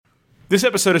This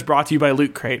episode is brought to you by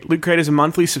Loot Crate. Loot Crate is a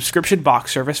monthly subscription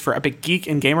box service for epic geek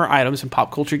and gamer items and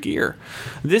pop culture gear.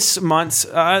 This month's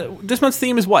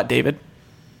theme is what, David?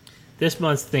 This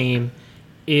month's theme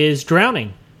is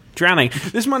drowning. Drowning.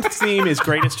 This month's theme is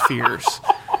greatest fears.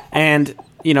 And,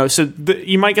 you know, so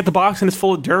you might get the box and it's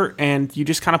full of dirt and you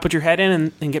just kind of put your head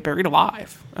in and get buried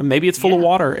alive. And maybe it's full of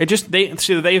water.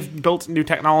 They've built new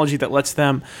technology that lets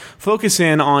them focus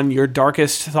in on your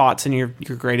darkest thoughts and your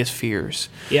greatest fears.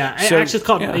 Yeah, so, actually it's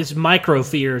called it's micro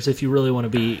fears if you really want to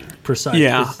be precise.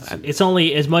 Yeah. It's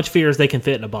only as much fear as they can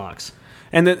fit in a box.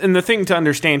 And the thing to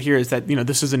understand here is that, you know,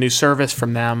 this is a new service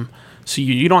from them. So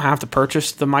you don't have to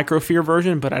purchase the microfear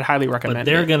version, but I'd highly recommend it.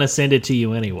 But they're going to send it to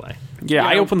you anyway. Yeah,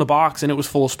 I opened the box and it was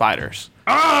full of spiders.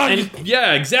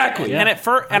 Yeah, exactly. Yeah. And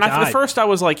for first I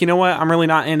was like, you know what, I'm really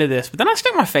not into this. But then I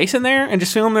stuck my face in there and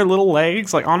just feeling their little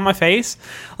legs like on my face.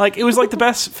 Like it was like the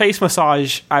best face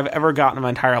massage I've ever gotten in my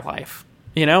entire life.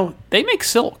 You know, they make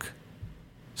silk.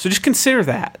 So just consider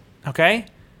that, okay?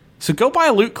 So go buy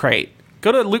a Loot Crate.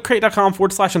 Go to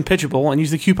lootcrate.com/unpitchable and use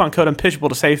the coupon code unpitchable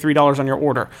to save $3 on your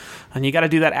order. And you got to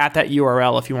do that at that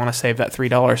URL if you want to save that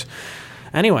 $3.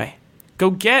 Anyway,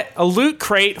 go get a Loot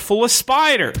Crate full of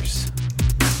spiders.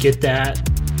 Get that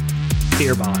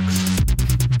fear box.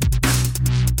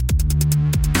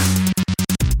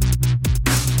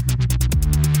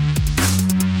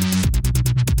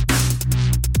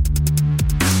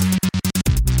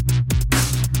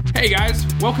 Hey guys,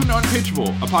 welcome to Unpitchable,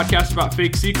 a podcast about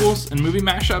fake sequels and movie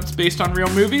mashups based on real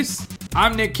movies.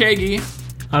 I'm Nick Kagi.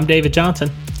 I'm David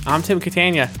Johnson. I'm Tim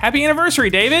Catania. Happy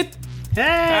anniversary, David! Hey!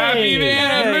 Happy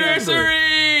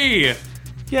anniversary!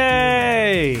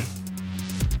 Yay!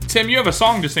 Tim, you have a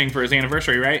song to sing for his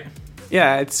anniversary, right?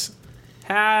 Yeah, it's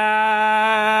Happy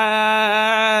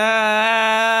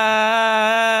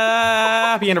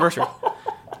anniversary.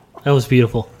 That was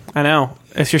beautiful. I know.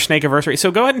 It's your snake anniversary. So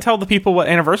go ahead and tell the people what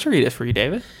anniversary it is for you,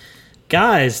 David.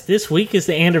 Guys, this week is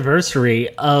the anniversary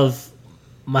of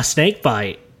my snake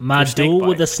bite. My duel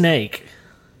with a snake.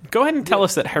 Go ahead and tell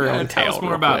us that harrowing tale. Tell us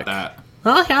more about that.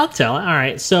 I'll tell. All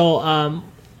right. So,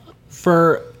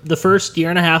 for the first year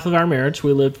and a half of our marriage,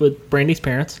 we lived with Brandy's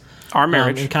parents. Our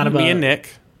marriage. Me and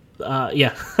Nick.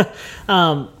 Yeah.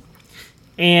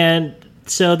 And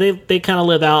so they kind of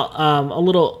live out a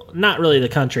little, not really the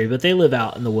country, but they live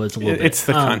out in the woods a little bit. It's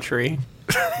the country.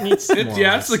 It's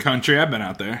the country. I've been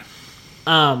out there.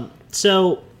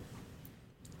 So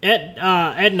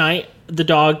at night, the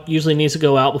dog usually needs to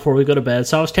go out before we go to bed.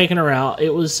 So I was taking her out.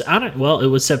 It was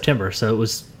September, so it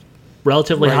was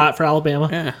relatively hot for Alabama.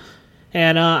 Yeah.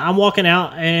 And I'm walking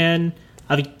out, and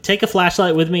I take a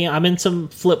flashlight with me. I'm in some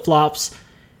flip flops.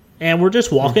 And we're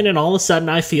just walking, and all of a sudden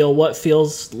I feel what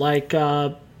feels like,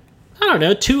 I don't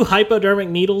know, 2 hypodermic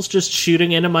needles just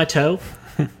shooting into my toe,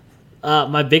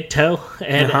 my big toe.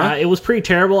 And it was pretty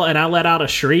terrible, and I let out a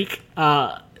shriek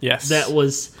that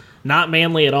was not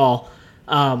manly at all.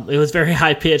 It was very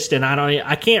high-pitched, and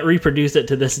I can't reproduce it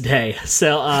to this day.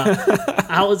 So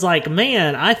I was like,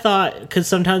 man, I thought, because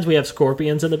sometimes we have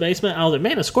scorpions in the basement, I was like,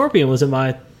 man, a scorpion was in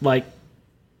my,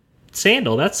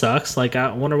 sandal. That sucks.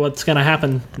 I wonder what's going to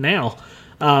happen now.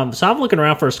 So I'm looking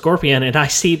around for a scorpion, and I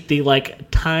see the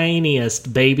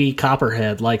tiniest baby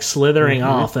copperhead slithering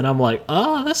off, and I'm like,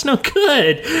 oh, that's no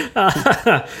good.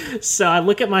 So I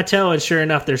look at my toe, and sure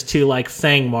enough, there's 2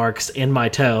 fang marks in my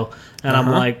toe, and I'm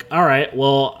like, all right,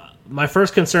 well, my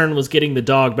first concern was getting the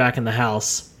dog back in the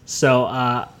house. So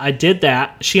I did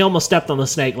that. She almost stepped on the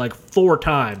snake 4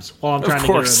 times while I'm trying to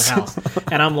get her in the house.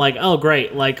 And I'm like, oh,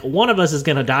 great. One of us is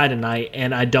going to die tonight,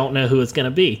 and I don't know who it's going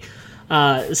to be.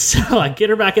 So I get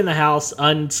her back in the house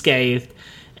unscathed,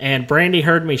 and Brandy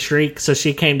heard me shriek, so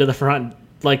she came to the front,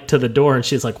 to the door, and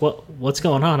she's like, what's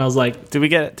going on? I was like, Did we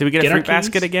get a fruit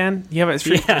basket again? You haven't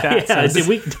fruit basket. Yeah.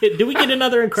 Did we get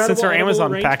another incredible since our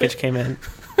Amazon package arrangement? came in?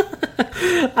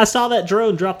 I saw that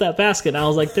drone drop that basket, and I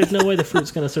was like, there's no way the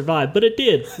fruit's going to survive. But it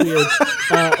did. Weird.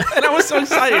 And I was so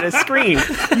excited. I screamed.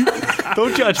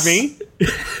 Don't judge me.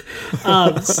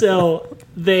 So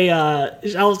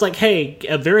I was like, hey,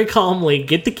 very calmly,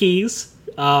 get the keys,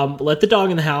 let the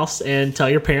dog in the house, and tell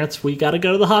your parents we got to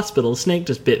go to the hospital. The snake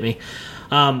just bit me.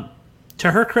 To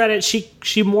her credit,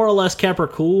 she more or less kept her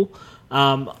cool.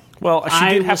 Well,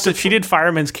 she did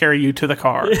fireman's carry you to the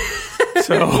car.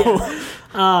 So...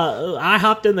 I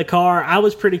hopped in the car. I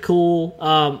was pretty cool.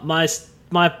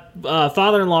 my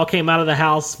father-in-law came out of the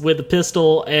house with a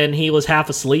pistol, and he was half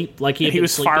asleep. Like he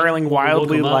was spiraling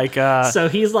wildly, like. So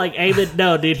he's like aiming.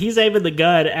 No, dude, he's aiming the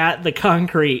gun at the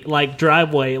concrete like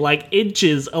driveway, like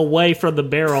inches away from the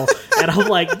barrel. And I'm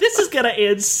like, this is gonna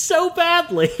end so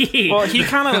badly. Well, he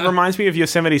kind of reminds me of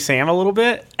Yosemite Sam a little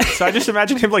bit. So I just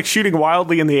imagine him like shooting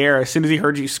wildly in the air as soon as he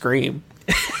heard you scream.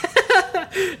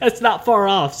 That's not far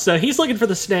off. So he's looking for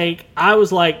the snake. I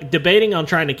was like debating on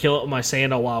trying to kill it with my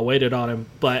sandal while I waited on him,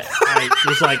 but I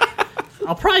was like,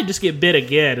 I'll probably just get bit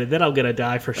again, and then I'm gonna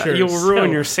die for sure. You'll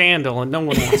ruin your sandal, and no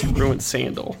one wants to ruin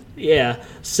sandal. Yeah.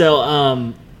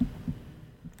 So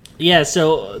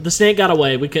so the snake got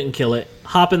away. We couldn't kill it.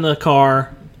 Hop in the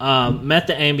car. Met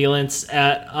the ambulance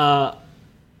at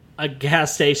a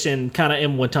gas station, kind of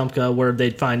in Wetumpka, where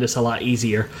they'd find us a lot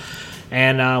easier.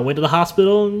 And went to the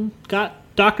hospital and got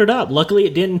doctored up. Luckily,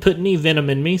 it didn't put any venom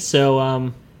in me, so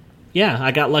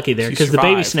I got lucky there. Because the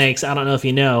baby snakes, I don't know if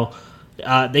you know,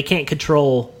 they can't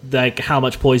control like how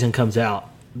much poison comes out.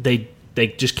 They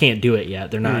just can't do it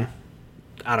yet. They're not.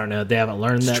 I don't know. They haven't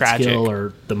learned that skill,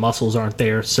 or the muscles aren't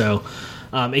there. So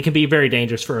it can be very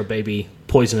dangerous for a baby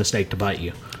poisonous snake to bite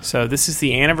you. So this is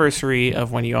the anniversary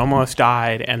of when you almost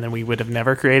died, and then we would have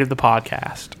never created the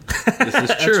podcast. This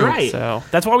is true. That's right. So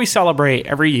that's why we celebrate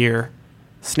every year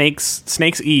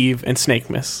Snake's Eve and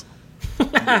Snakemas.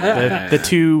 the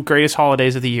two greatest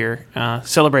holidays of the year,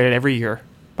 celebrated every year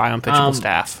by Unpitchable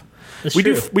staff. We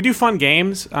do fun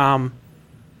games.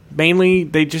 Mainly,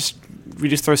 we just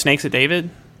throw snakes at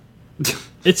David.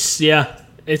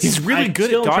 He's really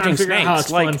good at dodging snakes. How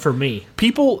it's fun for me.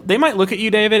 People, they might look at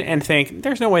you, David, and think,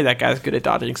 there's no way that guy's good at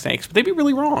dodging snakes, but they'd be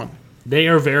really wrong. They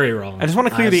are very wrong. I just want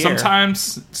to clear the air.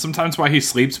 Sometimes while he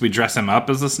sleeps, we dress him up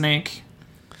as a snake.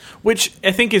 Which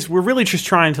I think is, we're really just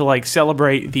trying to like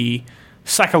celebrate the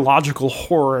psychological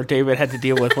horror David had to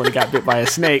deal with when he got bit by a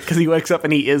snake, because he wakes up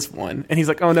and he is one. And he's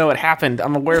like, oh no, it happened.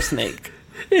 I'm a were-snake.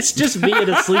 It's just me in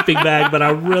a sleeping bag, but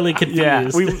I'm really confused. Yeah,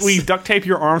 we duct tape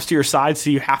your arms to your sides so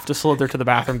you have to slither to the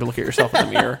bathroom to look at yourself in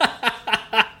the mirror.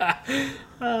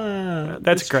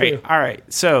 That's great. True. All right,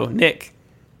 so Nick,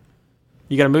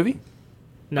 you got a movie?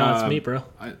 No, it's me, bro.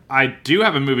 I do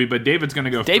have a movie, but David's going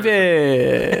to go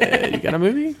David, you got a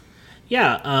movie?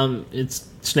 Yeah, it's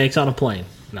Snakes on a Plane.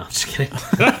 No, I'm just kidding.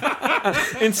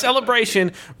 In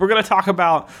celebration, we're going to talk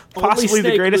about possibly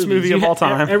the greatest movie of all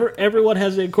time. Everyone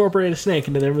has to incorporate a snake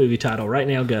into their movie title. Right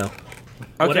now, go.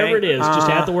 Okay, whatever it is, just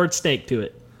add the word snake to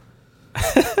it.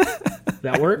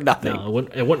 That work? Nothing. No,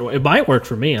 it wouldn't. It might work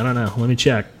for me. I don't know. Let me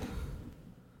check.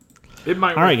 It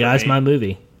might. All right, guys, my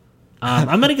movie.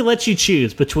 I'm going to let you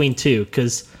choose between two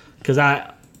because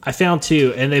I found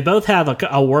two, and they both have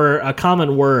a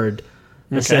common word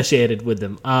associated with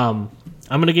them. I'm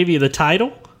going to give you the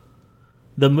title,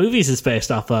 the movies it's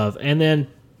based off of, and then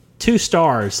 2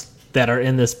 stars that are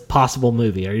in this possible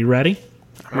movie. Are you ready?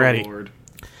 I'm ready. Lord.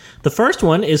 The first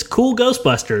one is Cool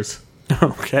Ghostbusters.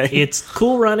 Okay. It's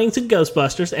Cool Runnings and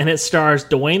Ghostbusters, and it stars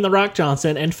Dwayne "The Rock"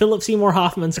 Johnson and Philip Seymour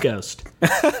Hoffman's ghost.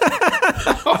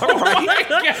 Oh my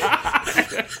God.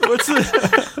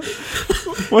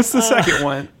 What's the second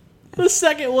one? The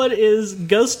second one is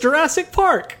Ghost Jurassic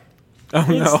Park. Oh,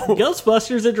 no.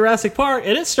 Ghostbusters at Jurassic Park,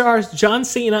 and it stars John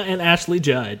Cena and Ashley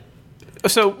Judd.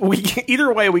 So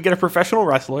either way, we get a professional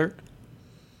wrestler.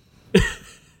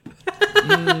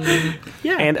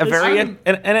 Yeah, and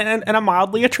a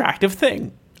mildly attractive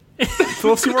thing.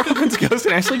 Philip Seymour Hoffman's ghost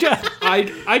and Ashley Judd.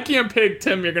 I can't pick.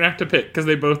 Tim, you're gonna have to pick because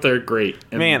they both are great.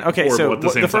 Man, okay, so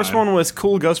the first one was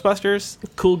Cool Ghostbusters.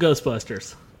 Cool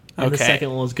Ghostbusters. And okay. The second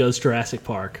one was Ghost Jurassic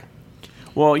Park.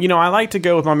 Well, I like to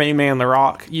go with my main man, The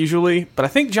Rock, usually, but I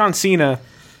think John Cena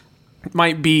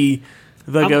might be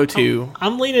the go-to.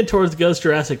 I'm leaning towards Ghost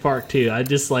Jurassic Park too. I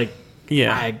just I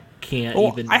can't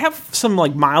even. I have some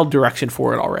mild direction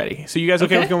for it already. So you guys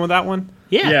okay with going with that one?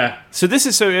 Yeah. So I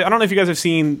don't know if you guys have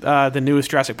seen the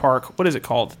newest Jurassic Park. What is it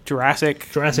called? Jurassic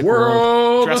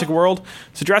World. Jurassic World.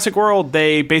 So Jurassic World,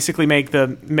 they basically make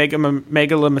the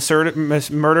Megalomursaurus.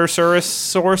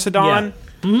 Yeah.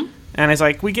 Mm-hmm. And it's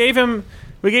like we gave him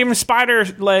spider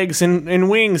legs and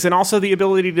wings and also the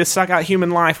ability to suck out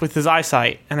human life with his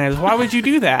eyesight. And I was, why would you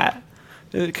do that?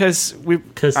 Because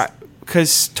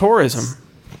tourism.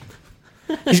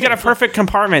 He's got a perfect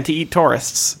compartment to eat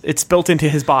tourists. It's built into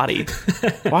his body.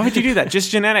 Why would you do that? Just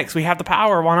genetics. We have the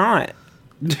power. Why not?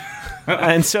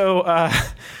 And so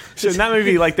in that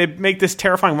movie, they make this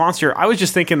terrifying monster. I was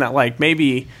just thinking that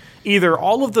maybe either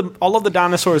all of the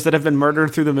dinosaurs that have been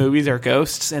murdered through the movies are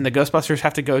ghosts, and the Ghostbusters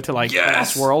have to go to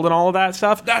Lost World and all of that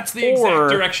stuff. That's the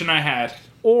exact direction I had.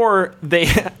 Or they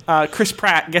Chris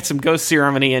Pratt gets some ghost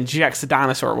serum and he injects the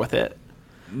dinosaur with it.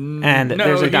 and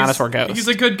there's a dinosaur ghost. He's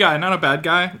a good guy, not a bad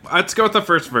guy. Let's go with the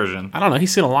first version. I don't know.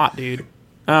 He's seen a lot, dude.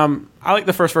 I like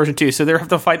the first version too. So they have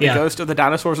to fight the ghost of the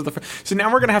dinosaurs of the first. So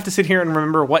now we're gonna have to sit here and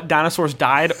remember what dinosaurs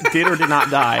did or did not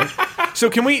die. So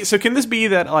can this be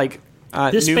that like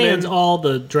this Newman spans all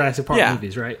the Jurassic Park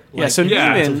movies, right? Yeah. So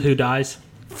Newman, who dies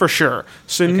for sure.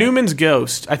 So Newman's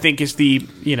ghost, I think, is the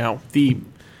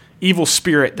evil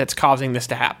spirit that's causing this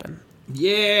to happen.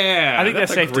 Yeah, I think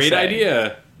that's safe a great to say.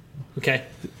 idea. Okay.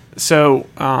 So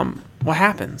what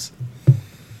happens?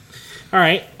 All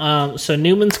right, so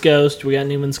Newman's ghost. We got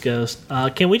Newman's ghost.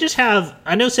 Can we just have...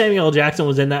 I know Samuel L. Jackson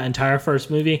was in that entire first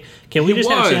movie. Can we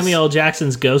have Samuel L.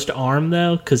 Jackson's ghost arm,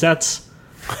 though? Because that's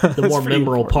the more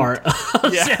memorable part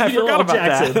of Samuel L.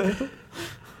 Jackson.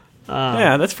 That.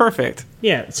 Yeah, that's perfect.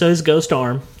 Yeah, so his ghost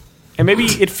arm. And maybe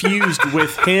it fused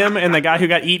with him and the guy who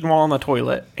got eaten while on the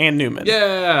toilet, and Newman.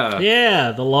 Yeah.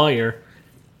 Yeah, the lawyer.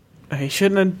 He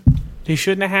shouldn't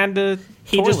have had to...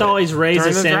 He just always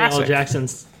raises Samuel L.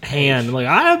 Jackson's hand, like,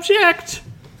 I object.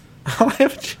 I'm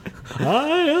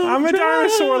a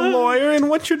dinosaur lawyer, and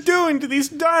what you're doing to these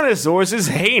dinosaurs is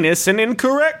heinous and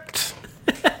incorrect.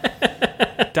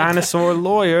 Dinosaur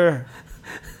lawyer.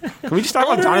 Can we just talk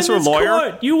about dinosaur lawyer?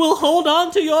 Court, you will hold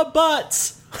on to your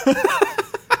butts.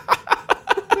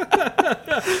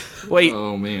 Wait,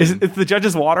 oh man, is the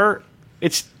judge's water?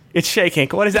 It's shaking.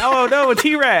 What is it? Oh no, a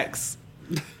T-Rex.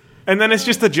 And then it's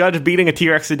just the judge beating a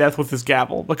T-Rex to death with his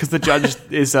gavel because the judge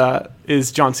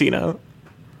is John Cena.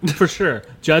 For sure.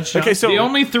 Judge John. Okay, so the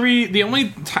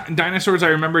only dinosaurs I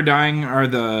remember dying are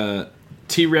the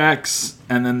T-Rex,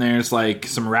 and then there's like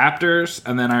some raptors,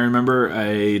 and then I remember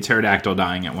a pterodactyl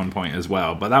dying at one point as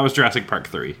well. But that was Jurassic Park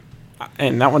 3.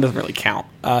 And that one doesn't really count.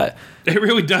 It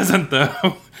really doesn't,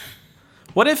 though.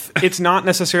 What if it's not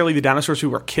necessarily the dinosaurs who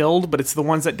were killed, but it's the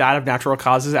ones that died of natural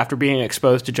causes after being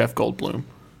exposed to Jeff Goldblum?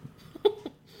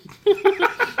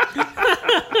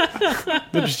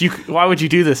 Why would you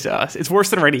do this to us? It's worse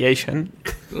than radiation.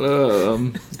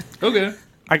 Okay.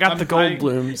 I got the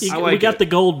Goldblums. We got the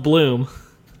gold bloom.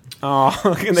 Oh,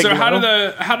 so how do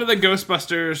the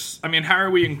Ghostbusters? I mean, how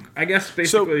are we? I guess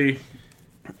basically.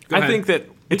 I think that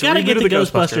it's we got to get the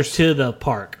Ghostbusters to the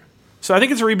park. So I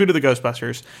think it's a reboot of the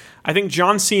Ghostbusters. I think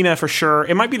John Cena for sure.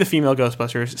 It might be the female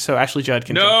Ghostbusters. So Ashley Judd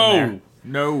can jump in there.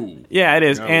 No. Yeah, it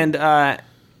is. No. And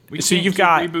so you've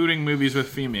got rebooting movies with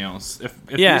females. If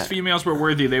these females were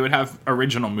worthy, they would have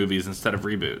original movies instead of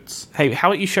reboots. Hey, how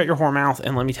about you shut your whore mouth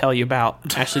and let me tell you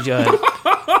about Ashley Judd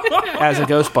as a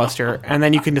Ghostbuster, and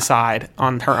then you can decide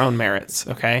on her own merits,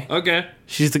 okay? Okay.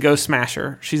 She's the Ghost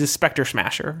Smasher. She's a Spectre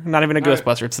Smasher. Not even a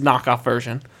Ghostbuster. It's a knockoff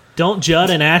version. Don't Judd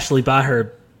and Ashley buy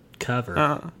her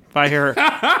cover. By her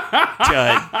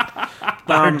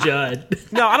Judd. Judd.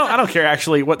 No, I don't care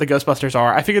actually what the Ghostbusters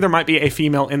are. I figure there might be a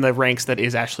female in the ranks that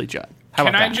is Ashley Judd.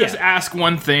 Can I just ask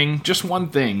one thing? Just one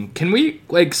thing. Can we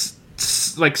like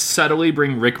subtly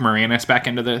bring Rick Moranis back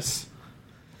into this?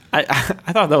 I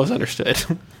thought that was understood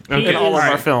in all of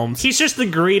our films. He's just the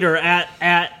greeter at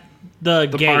the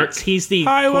gates. Park. He's the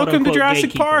hi, welcome to Jurassic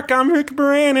gatekeeper. Park. I'm Rick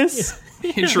Moranis.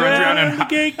 He just runs around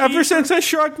and ever since I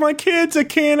shrugged my kids, I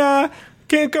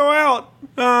can't go out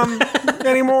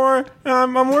anymore.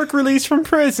 I'm work released from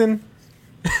prison.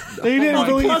 They didn't On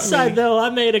the believe plus me. side, though,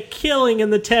 I made a killing in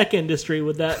the tech industry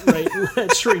with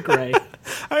that shrink ray.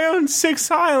 I own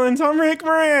 6 islands. I'm Rick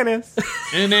Moranis.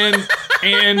 and then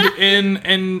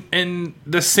and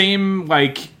the same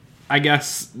like I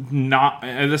guess not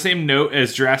the same note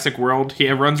as Jurassic World. He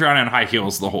runs around in high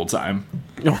heels the whole time.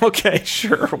 Okay,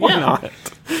 sure. Why not?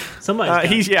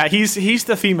 He's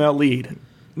the female lead.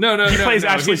 No. He plays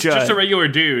Ashley He's Judd. just a regular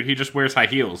dude. He just wears high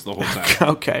heels the whole time.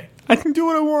 Okay. I can do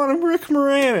what I want. I'm Rick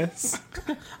Moranis.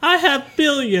 I have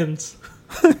billions.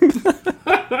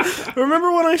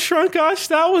 Remember when I shrunk Us?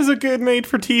 That was a good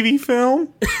made-for-TV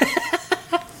film.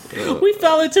 We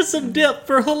fell into some dip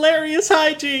for hilarious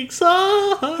hijinks.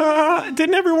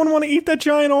 Didn't everyone want to eat that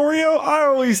giant Oreo? I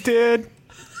always did.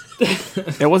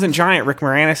 It wasn't giant, Rick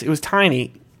Moranis. It was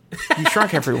tiny. You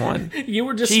shrunk everyone. You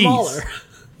were just Jeez. smaller.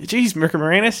 Jeez, Rick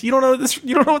Moranis, you don't know this.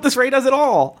 You don't know what this ray does at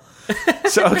all.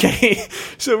 So okay,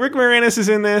 so Rick Moranis is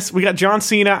in this. We got John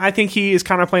Cena. I think he is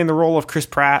kind of playing the role of Chris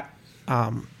Pratt.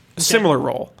 Similar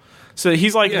role. So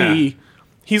he's like the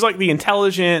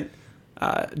intelligent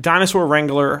dinosaur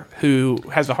wrangler who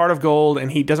has a heart of gold,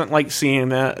 and he doesn't like seeing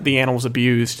the animals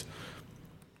abused.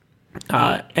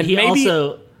 And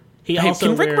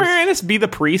Can Rick Moranis be the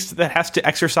priest that has to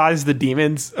exorcise the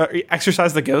demons,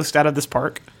 exorcise the ghost out of this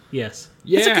park? Yes.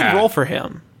 It's a good role for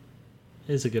him.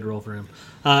 It is a good role for him.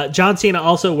 John Cena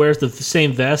also wears the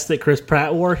same vest that Chris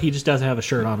Pratt wore. He just doesn't have a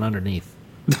shirt on underneath.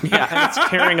 Yeah, and it's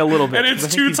tearing a little bit. And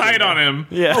it's too tight on him.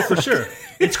 Yeah. Oh, for sure.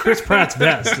 It's Chris Pratt's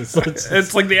best.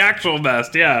 It's like the actual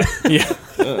best, yeah. Yeah.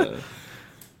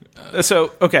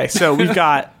 So we've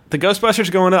got the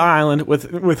Ghostbusters going to the island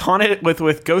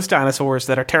with ghost dinosaurs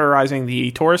that are terrorizing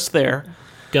the tourists there.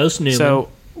 Ghost Newman. So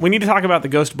we need to talk about the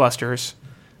Ghostbusters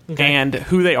and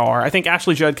who they are. I think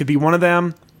Ashley Judd could be one of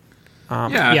them.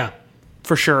 Yeah.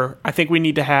 For sure. I think we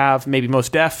need to have maybe Mos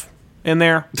Def in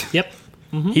there. Yep.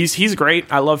 Mm-hmm. He's great.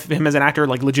 I love him as an actor,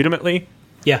 like legitimately.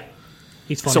 Yeah.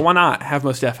 He's funny. So why not have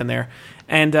Mos Def in there?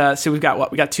 And so we've got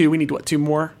what? We got two. We need two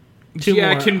more? Two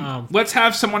more. Let's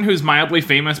have someone who's mildly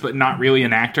famous but not really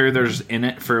an actor. They're just in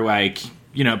it for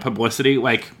publicity.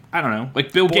 Like, I don't know,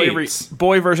 like Bill Gates.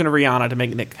 Boy version of Rihanna to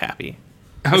make Nick happy.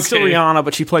 Okay. It's still Rihanna,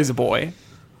 but she plays a boy.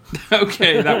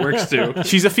 Okay, that works too.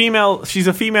 She's a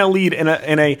female lead in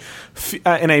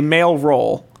a male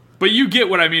role. But you get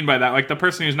what I mean by that. Like the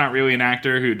person who's not really an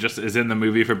actor who just is in the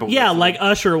movie for publicity. Yeah, like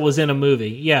Usher was in a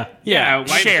movie. Yeah.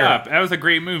 Light It Up. That was a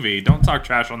great movie. Don't talk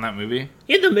trash on that movie.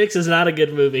 In the Mix is not a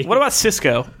good movie. What about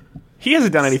Cisco? He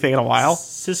hasn't done anything in a while.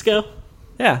 Cisco?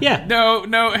 Yeah. Yeah.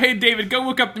 No. Hey, David, go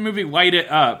look up the movie Light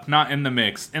It Up, not In the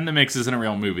Mix. In the Mix isn't a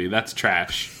real movie. That's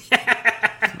trash.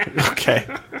 Okay.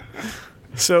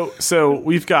 So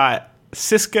we've got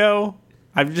Cisco.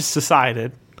 I've just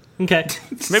decided. Okay.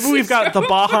 Maybe we've got the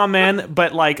Baja Men,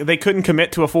 but like they couldn't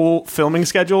commit to a full filming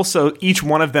schedule, so each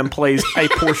one of them plays a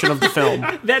portion of the film.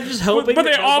 They're just hoping. But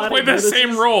they all play the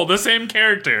same role, the same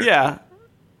character. Yeah.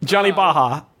 Johnny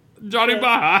Baja. Johnny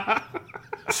Baja.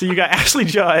 So you got Ashley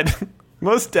Judd,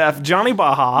 Mos Def, Johnny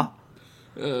Baja,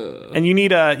 and you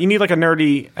need like a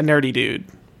nerdy dude.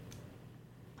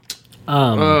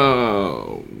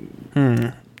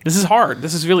 This is hard.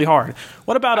 This is really hard.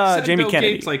 What about Jamie Bill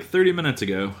Kennedy? Gates like 30 minutes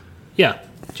ago. Yeah,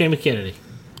 Jamie Kennedy.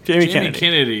 Jamie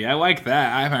Kennedy. I like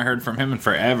that. I haven't heard from him in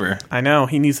forever. I know.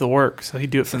 He needs the work, so he'd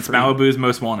do it Since for free. Malibu's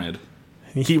Most Wanted.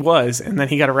 He was, and then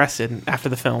he got arrested after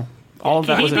the film. All of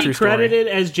that was a true story. Can he be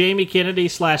credited as Jamie Kennedy /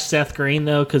 Seth Green,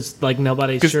 though? Because like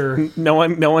nobody's sure. No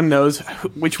one knows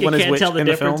which one is which tell the in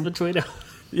the difference film. Between them.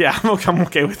 Yeah, I'm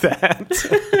okay with that.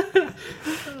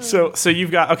 So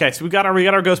you've got so we got our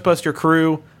Ghostbuster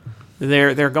crew.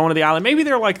 They're going to the island. Maybe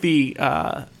they're like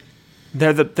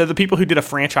they're the people who did a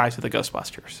franchise with the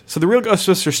Ghostbusters. So the real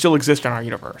Ghostbusters still exist in our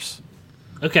universe.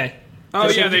 Okay. Oh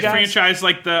yeah, they franchise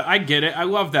like the. I get it. I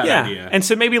love that idea. And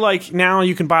so maybe like now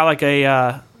you can buy like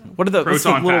a what are the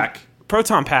Proton pack.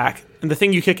 Proton pack. And the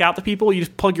thing you kick out to people, you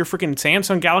just plug your freaking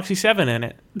Samsung Galaxy 7 in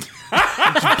it.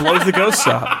 It just blows the ghosts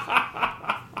up.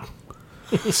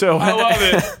 So I love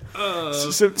it.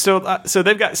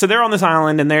 So they're on this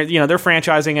island and they're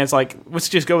franchising as like, let's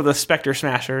just go with the Spectre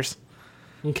Smashers.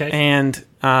 Okay. And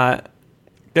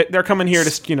they're coming here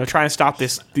to try and stop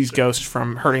these ghosts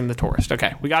from hurting the tourist.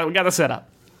 Okay, we got the setup.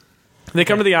 They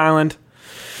come to the island.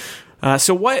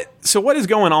 So what is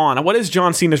going on? What is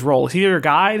John Cena's role? Is he their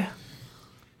guide?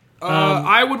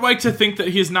 I would like to think that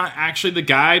he's not actually the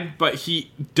guide, but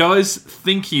he does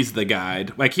think he's the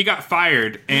guide. Like, he got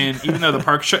fired, and even though the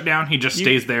park shut down, he just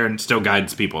stays there and still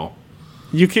guides people.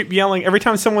 You keep yelling. Every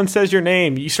time someone says your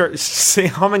name, you start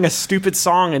humming a stupid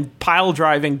song and pile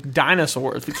driving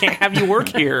dinosaurs. We can't have you work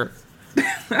here.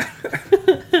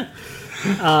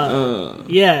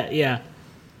 Yeah.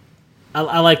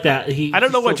 I like that. I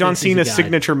don't know what John Cena's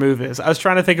signature move is. I was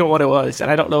trying to think of what it was, and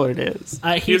I don't know what it is.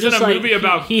 He's in a movie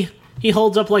about... He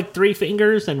holds up like 3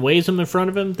 fingers and waves them in front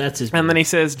of him. That's his move. And then he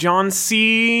says, John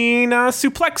Cena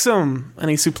suplex him. And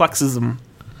he suplexes him.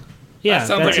 Yeah, that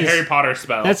sounds like a Harry Potter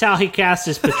spell. That's how he casts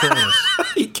his Patronus.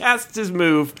 He casts his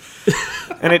move,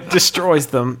 and it destroys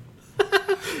them.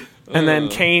 And then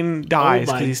Kane dies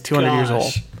because he's 200 years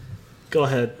old. Go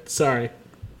ahead. Sorry.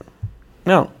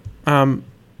 No.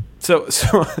 So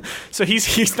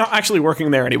he's not actually working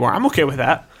there anymore. I'm okay with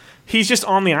that. He's just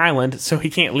on the island, so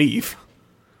he can't leave.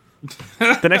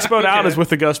 The next boat out is with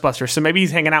the Ghostbusters, so maybe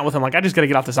he's hanging out with them. Like, I just got to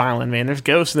get off this island, man. There's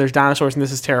ghosts and there's dinosaurs, and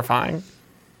this is terrifying.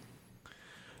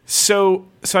 So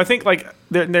I think like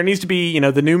there needs to be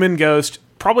the Newman ghost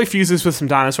probably fuses with some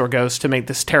dinosaur ghosts to make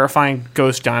this terrifying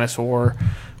ghost dinosaur.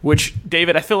 Which,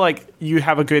 David, I feel like you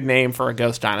have a good name for a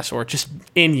ghost dinosaur, just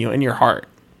in your heart.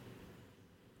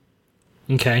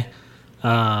 Okay. You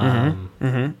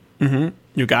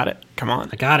got it. Come on.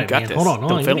 I got it, man. Hold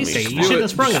on. Let me see. You shouldn't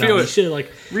have sprung it on me. You should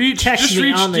have text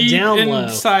me on the down low.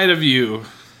 Inside of you.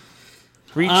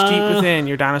 Reach deep within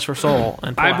your dinosaur soul.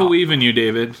 And I believe in you,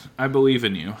 David. I believe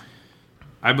in you.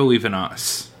 I believe in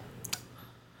us.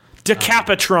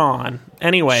 Decapitron.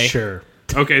 Anyway. Sure.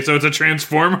 Okay, so it's a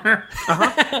transformer?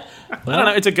 I don't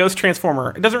know. It's a ghost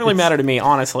transformer. It doesn't really matter to me,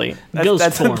 honestly.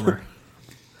 Ghostformer.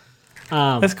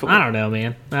 That's cool. I don't know,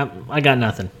 man. I got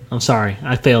nothing. I'm sorry.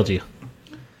 I failed you.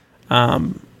 How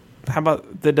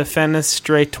about the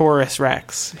Defenestratorus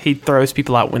Rex? He throws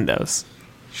people out windows.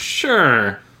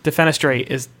 Sure. Defenestrate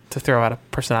is to throw out a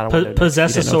person out a window.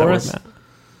 Possessosaurus?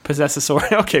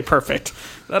 Possessosaurus. Okay, perfect.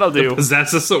 That'll do.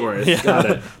 Possessosaurus. Yeah. Got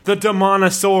it. The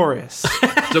Demonosaurus.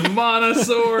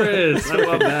 Demonosaurus. I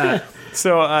love that.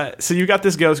 So you got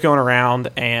this ghost going around,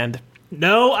 and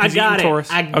No, I got it.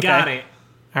 Taurus. I got Okay. it.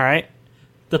 All right.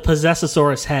 The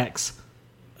Possessosaurus Hex.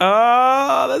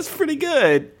 Oh, that's pretty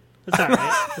good. That's all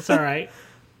right. That's all right.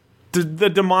 The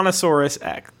Demonosaurus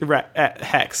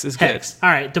Hex is good. Hex. All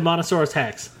right, Demonosaurus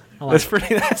Hex. I like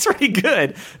That's pretty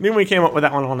good. Newman came up with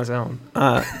that one on his own.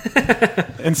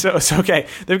 And so okay,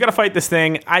 they've got to fight this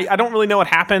thing. I don't really know what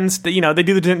happens. They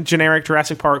do the generic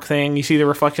Jurassic Park thing. You see the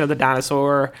reflection of the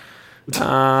dinosaur.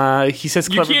 He says,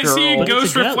 You "Clever can't girl." see a But it's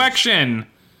ghost a ghost. reflection.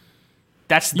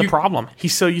 That's the problem.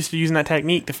 He's so used to using that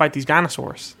technique to fight these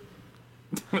dinosaurs.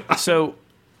 So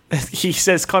he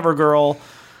says, "Clever girl,"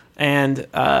 and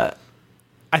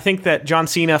I think that John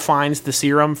Cena finds the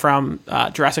serum from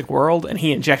Jurassic World and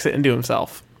he injects it into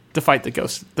himself to fight the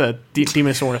ghost, the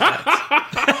Demosaurus.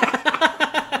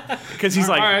 Because he's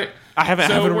like, right. I haven't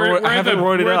We're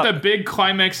roided at up. the big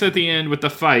climax at the end with the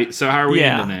fight. So how are we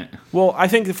ending it? Well, I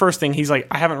think the first thing he's like,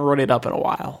 I haven't roided up in a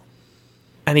while,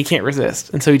 and he can't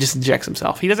resist, and so he just injects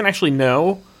himself. He doesn't actually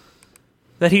know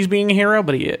that he's being a hero,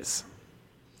 but he is.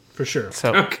 For sure.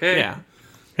 So Okay. yeah,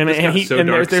 This got so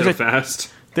dark there's so a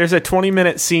fast. there's a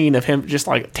 20-minute scene of him just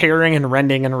like tearing and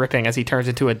rending and ripping as he turns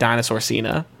into a dinosaur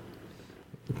Cena.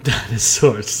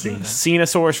 Dinosaur Cena.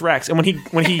 Cenasaurus Rex, and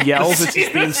when he yells, it's his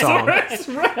theme song.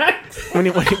 When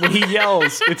he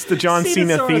yells, it's the John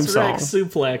Cena theme song. Rex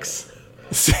suplex.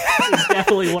 Is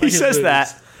definitely one He of his says moves.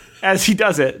 that as he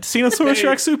does it. Cenasaurus Hey.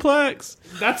 Rex suplex.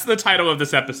 That's the title of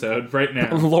this episode right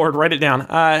now. Lord, write it down.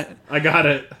 I got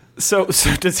it. So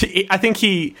does he? I think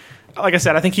he, like I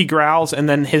said, I think he growls, and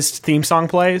then his theme song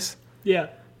plays Yeah.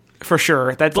 for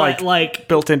sure. That's But like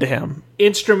built into him.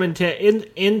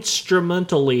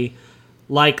 Instrumentally,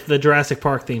 like the Jurassic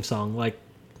Park theme song, like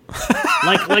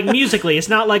musically, it's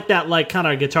not like that, like kind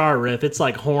of guitar riff. It's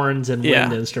like horns and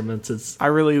wind instruments. It's I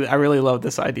really love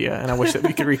this idea, and I wish that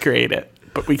we could recreate it,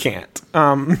 but we can't.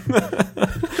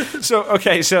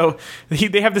 So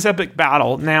they have this epic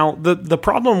battle. Now the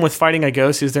problem with fighting a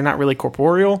ghost is they're not really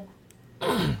corporeal.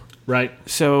 right.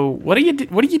 So what do you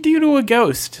do to a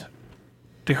ghost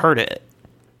to hurt it?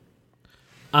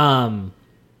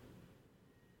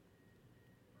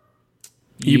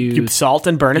 You salt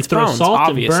and burn its throw bones. salt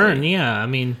Obviously, and burn. Yeah, I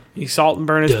mean, you salt and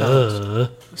burn its bones.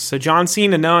 So John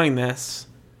Cena, knowing this,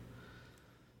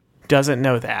 doesn't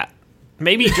know that.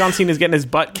 Maybe John Cena's getting his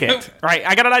butt kicked. All right,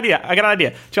 I got an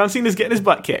idea. John Cena's getting his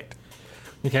butt kicked.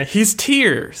 okay, His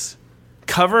tears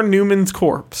cover Newman's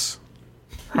corpse.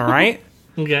 All right,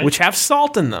 okay, which have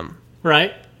salt in them.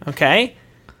 right. Okay,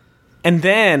 and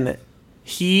then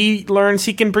he learns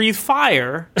he can breathe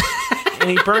fire. And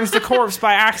he burns the corpse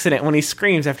by accident when he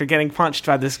screams after getting punched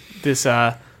by this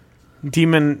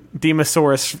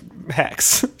Demosaurus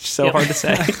Hex. So Yep. hard to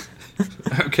say.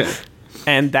 Okay.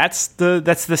 And that's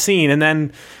the scene. And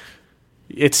then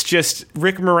it's just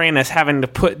Rick Moranis having to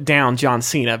put down John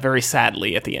Cena very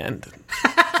sadly at the end.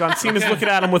 John Cena's looking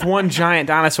at him with one giant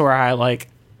dinosaur eye like,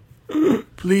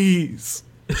 please,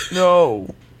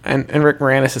 no. And Rick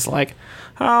Moranis is like,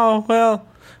 oh, well,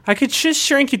 I could just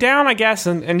shrink you down, I guess,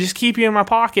 and just keep you in my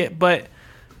pocket, but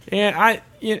I'm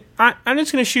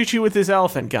just going to shoot you with this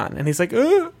elephant gun. And he's like,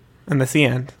 ugh. And that's the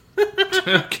end.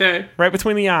 Okay. Right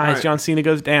between the eyes, right. John Cena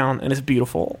goes down, and it's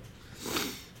beautiful.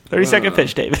 30-second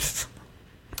pitch, Davis.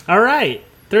 All right,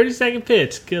 30-second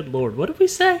pitch. Good Lord, what did we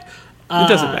say? It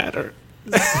doesn't matter.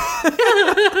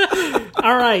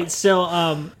 All right, so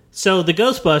the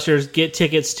Ghostbusters get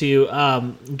tickets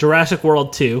to Jurassic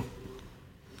World 2,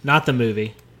 not the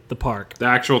movie, the park. The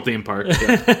actual theme park.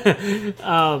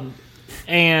 Yeah.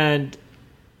 And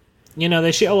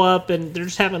they show up and they're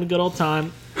just having a good old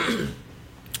time.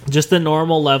 Just the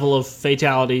normal level of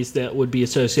fatalities that would be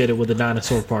associated with a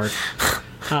dinosaur park.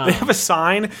 They have a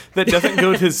sign that doesn't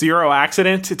go to 0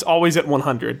 accidents. It's always at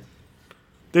 100.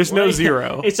 There's no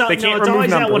 0. It's they can't it's remove always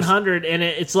numbers. at 100, and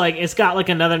it's like it's got like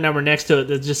another number next to it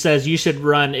that just says you should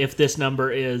run if this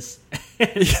number is. Yeah,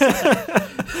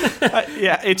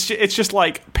 it's just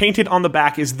like painted on the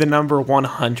back is the number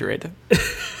 100.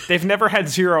 They've never had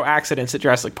 0 accidents at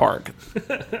Jurassic Park.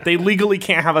 They legally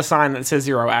can't have a sign that says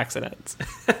 0 accidents.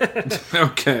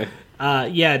 Okay.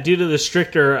 Due to the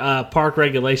stricter park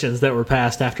regulations that were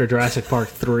passed after Jurassic Park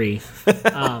 3.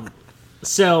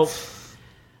 So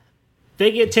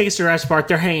they get tickets to Jurassic Park.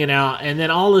 They're hanging out, and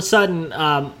then all of a sudden,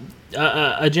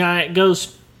 a giant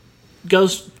ghost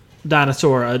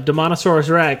dinosaur, a Demonosaurus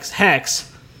Rex,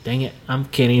 Hex. Dang it, I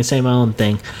can't even say my own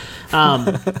thing.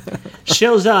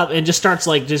 Shows up and just starts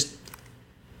just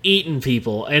eating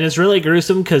people, and it's really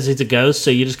gruesome because he's a ghost.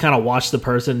 So you just kind of watch the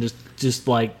person just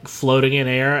like floating in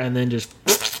air, and then just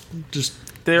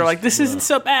they're like, this isn't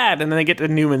so bad, and then they get to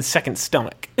Newman's second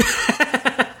stomach.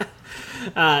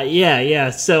 Yeah.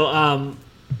 So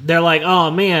they're like, oh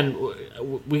man,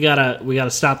 we gotta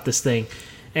stop this thing,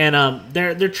 and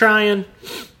they're trying.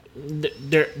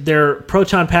 Their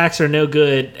proton packs are no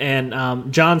good,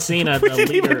 and John Cena, we the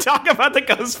didn't leader, even talk about the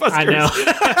Ghostbusters. I know.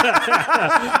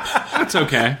 That's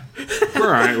okay. We're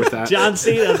all right with that. John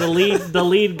Cena, the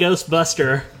lead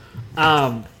Ghostbuster,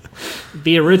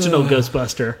 the original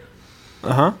Ghostbuster.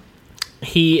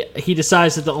 He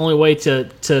decides that the only way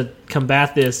to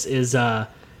combat this is to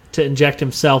inject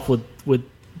himself with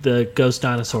the ghost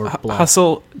dinosaur blood.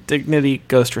 Hustle, dignity,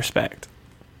 ghost respect.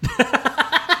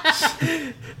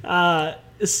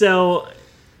 So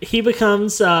he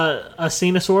becomes a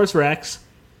Cenasaurus Rex,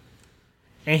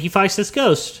 and he fights this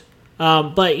ghost.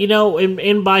 But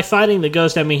in by fighting the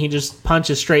ghost, I mean he just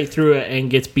punches straight through it and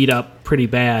gets beat up pretty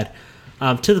bad,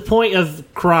 to the point of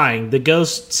crying. The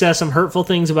ghost says some hurtful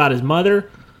things about his mother,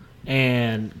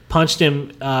 and punched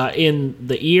him in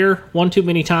the ear one too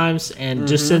many times, and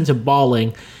just sends him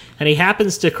bawling. And he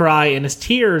happens to cry, and his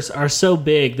tears are so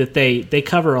big that they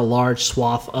cover a large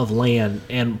swath of land.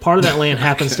 And part of that land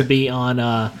happens to be on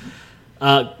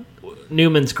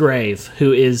Newman's grave,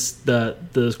 who is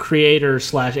the creator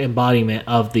 / embodiment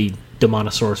of the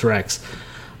Demonosaurus Rex.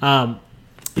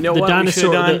 You know what we should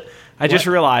have done? I just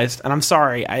realized, and I'm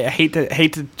sorry, I hate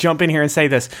to jump in here and say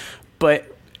this, but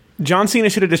John Cena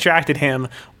should have distracted him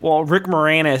while Rick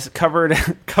Moranis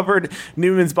covered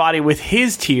Newman's body with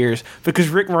his tears, because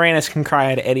Rick Moranis can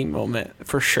cry at any moment,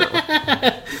 for sure.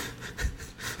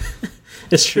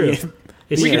 It's true.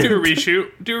 We can do a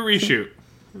reshoot.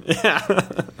 Yeah,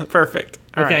 perfect.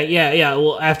 All okay, right. yeah.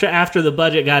 Well, after the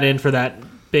budget got in for that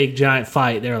big giant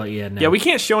fight, they were like, no. Yeah, we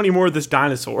can't show any more of this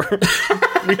dinosaur.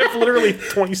 We have literally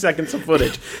 20 seconds of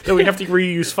footage that we have to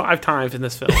reuse 5 times in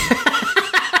this film.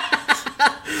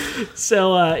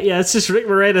 So, it's just Rick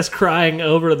Moranis crying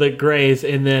over the grave,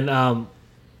 and then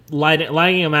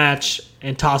lighting a match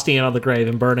and tossing it on the grave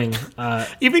and burning.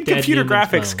 Even computer Newman's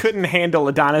graphics bones. couldn't handle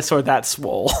a dinosaur that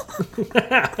swole.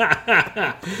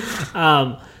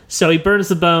 So he burns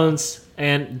the bones,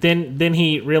 and then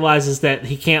he realizes that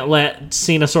he can't let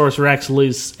Cenasaurus Rex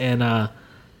loose, and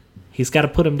he's got to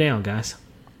put him down, guys.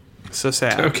 So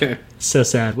sad. Okay. So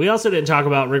sad. We also didn't talk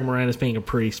about Rick Moranis being a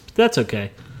priest, but that's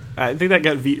okay. I think that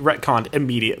got retconned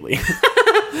immediately.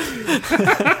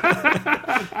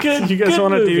 Good. You guys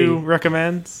want to do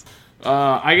recommends?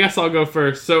 I guess I'll go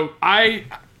first. So I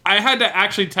had to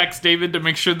actually text David to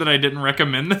make sure that I didn't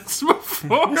recommend this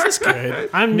before. This is good.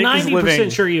 I'm Nick is 90% living.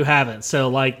 sure you haven't, so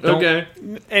don't. Okay.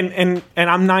 And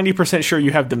I'm 90% sure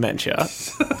you have dementia.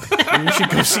 And you should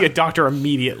go see a doctor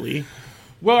immediately.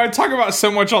 Well, I talk about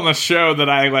so much on the show that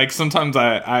I sometimes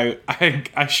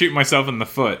I shoot myself in the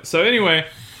foot. So anyway,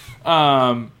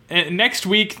 and next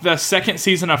week the second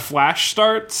season of Flash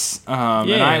starts,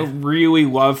 and I really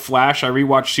love Flash. I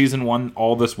rewatched season 1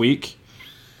 all this week,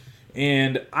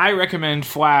 and I recommend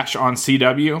Flash on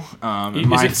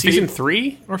CW. Is it season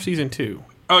 3 or season 2?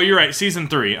 Oh, you're right, season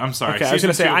 3. I'm sorry. Okay, I was Season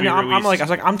gonna say 2 will be I was released.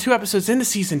 like I'm 2 episodes into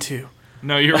season 2.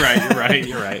 No, you're right.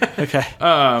 You're right. Okay.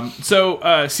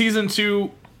 So season 2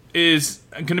 is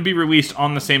going to be released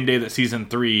on the same day that season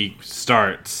 3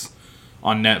 starts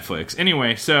on Netflix.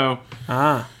 Anyway, so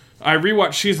I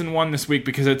rewatched season 1 this week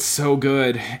because it's so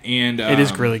good, and it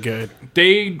is really good.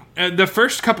 The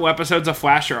first couple episodes of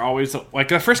Flash are always like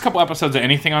the first couple episodes of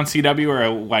anything on CW are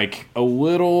like a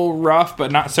little rough,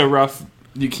 but not so rough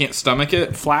you can't stomach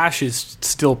it. Flash is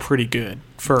still pretty good.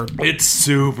 It's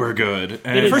super good.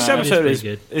 And The first episode pretty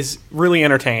good. is really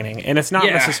entertaining, and it's not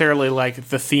necessarily like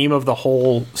the theme of the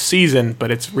whole season,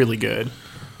 but it's really good.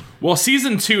 Well,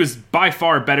 season 2 is by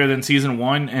far better than season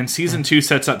 1, and season 2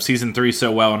 sets up season 3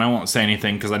 so well. And I won't say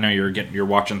anything because I know you're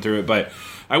watching through it, but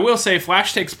I will say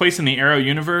Flash takes place in the Arrow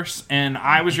universe, and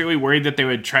I was really worried that they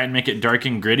would try and make it dark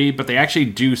and gritty, but they actually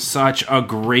do such a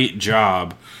great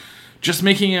job, just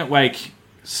making it like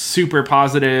super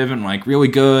positive and like really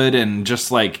good, and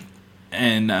just like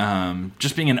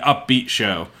just being an upbeat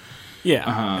show.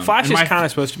 Yeah, Flash is kind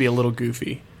of supposed to be a little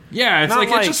goofy. Yeah, it's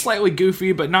it's just slightly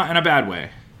goofy, but not in a bad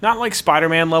way. Not like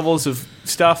Spider-Man levels of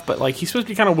stuff, but like he's supposed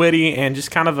to be kind of witty and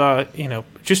just kind of a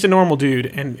just a normal dude.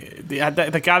 And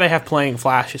the guy they have playing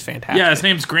Flash is fantastic. Yeah, his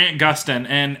name's Grant Gustin,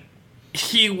 and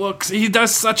he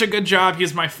does such a good job.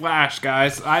 He's my Flash,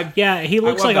 guys. He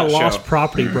looks like a lost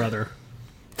property brother.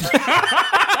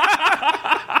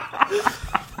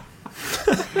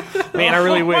 Man, I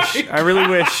really wish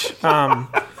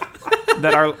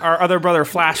that our other brother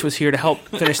Flash was here to help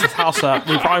finish this house up.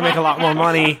 We'd probably make a lot more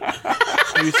money.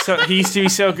 He used to be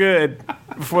so good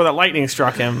before that lightning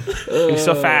struck him. He was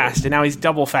so fast, and now he's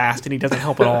double fast, and he doesn't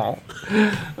help at all.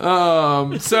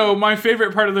 So my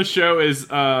favorite part of the show is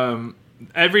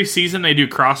every season they do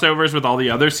crossovers with all the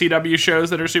other CW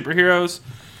shows that are superheroes.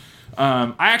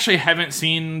 I actually haven't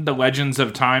seen the Legends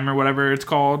of Time or whatever it's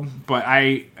called, but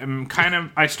I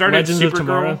started Legends of Supergirl.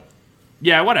 Tomorrow?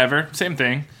 Yeah, whatever, same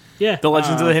thing. Yeah. The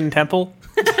Legends of the Hidden Temple?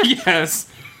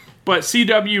 Yes. But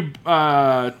CW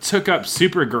took up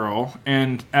Supergirl,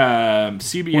 and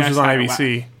CBS... Which was on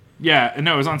ABC.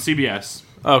 It was on CBS.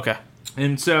 Okay.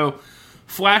 And so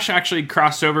Flash actually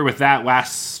crossed over with that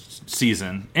last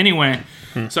season. Anyway,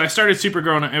 so I started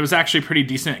Supergirl, and it was actually pretty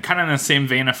decent, kind of in the same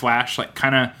vein of Flash, like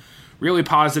kind of really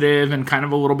positive and kind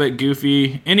of a little bit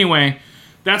goofy. Anyway,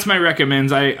 that's my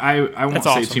recommends. I won't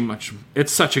say too much.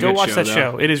 It's such a good show. Go watch that though.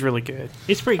 show. It is really good.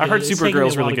 It's pretty good. I heard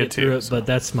Supergirl's really good too. But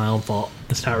that's my own fault.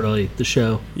 It's not really the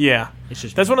show. Yeah. It's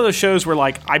just That's one of those shows where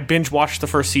like I binge watched the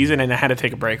first season and I had to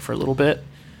take a break for a little bit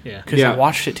Yeah. because I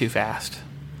watched it too fast.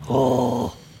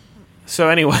 Oh. So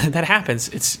anyway, that happens.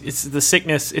 It's the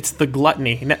sickness. It's the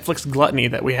gluttony, Netflix gluttony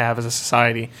that we have as a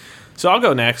society. So I'll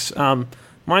go next.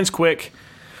 Mine's quick.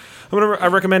 I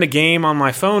recommend a game on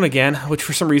my phone again, which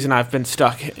for some reason I've been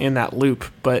stuck in that loop,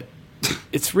 but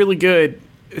it's really good.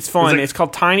 It's fun. It's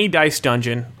called Tiny Dice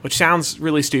Dungeon, which sounds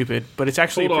really stupid, but it's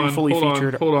actually pretty fully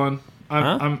featured. Hold on.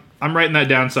 I'm writing that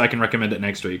down so I can recommend it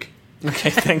next week. Okay,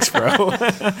 thanks, bro.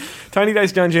 Tiny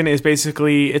Dice Dungeon is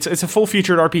basically it's a full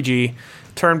featured RPG,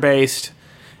 turn based,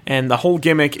 and the whole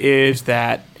gimmick is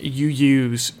that you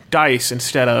use dice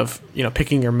instead of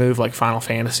picking your move like Final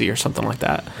Fantasy or something like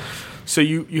that. So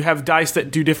you have dice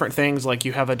that do different things, like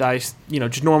you have a dice,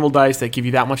 just normal dice that give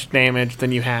you that much damage.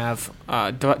 Then you have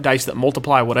dice that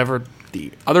multiply whatever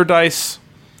the other dice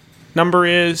number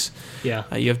is.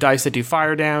 Yeah. You have dice that do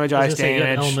fire damage, ice damage. You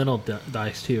have elemental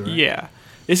dice too, right? Yeah.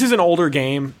 This is an older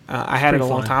game. I had it a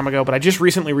long time ago, but I just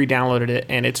recently re-downloaded it,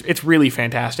 and it's really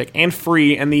fantastic and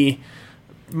free. And the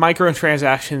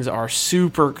microtransactions are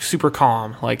super super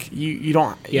calm. Like you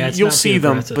don't you'll see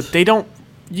them, but they don't.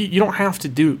 You don't have to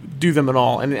do them at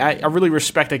all. And I really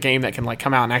respect a game that can like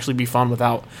come out and actually be fun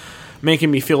without making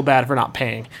me feel bad for not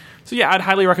paying. So yeah, I'd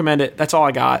highly recommend it. That's all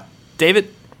I got. David?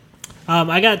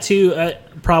 I got two.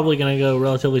 Probably going to go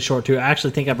relatively short too. I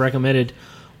actually think I've recommended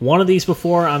one of these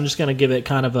before. I'm just going to give it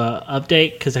kind of a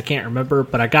update because I can't remember.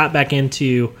 But I got back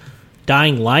into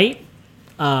Dying Light.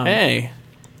 Hey.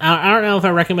 I don't know if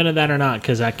I recommended that or not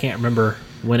because I can't remember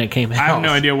when it came out. I have no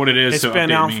idea what it is. It's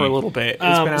been out for a little bit. It's been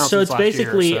out so since it's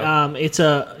basically last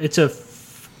year, it's a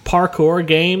parkour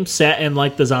game set in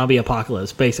like the zombie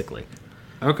apocalypse, basically.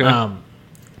 Okay.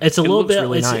 It's a little bit.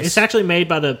 Really nice. It's actually made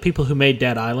by the people who made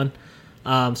Dead Island.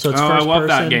 So it's first I love person.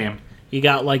 that game. You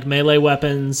got like melee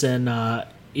weapons, and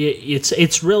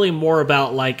it's really more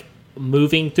about like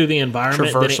moving through the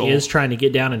environment than it is trying to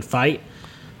get down and fight.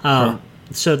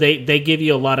 So they give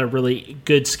you a lot of really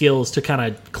good skills to kind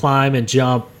of climb and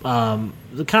jump, kind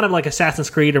of like Assassin's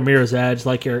Creed or Mirror's Edge,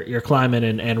 like you're climbing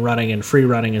and running and free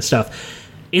running and stuff.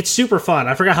 It's super fun.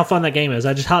 I forgot how fun that game is.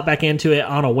 I just hopped back into it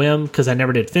on a whim because I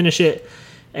never did finish it,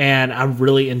 and I'm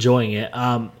really enjoying it.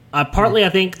 I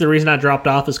think the reason I dropped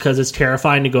off is because it's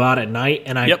terrifying to go out at night,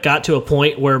 and I got to a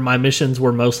point where my missions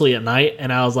were mostly at night,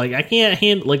 and I was like, I can't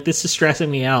handle, like, this is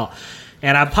stressing me out.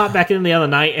 And I popped back in the other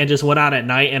night and just went out at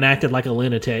night and acted like a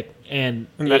lunatic. And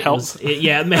that helps.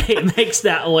 It makes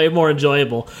that way more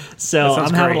enjoyable. So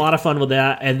I'm having a lot of fun with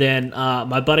that. And then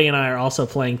my buddy and I are also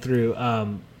playing through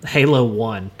Halo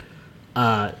 1. We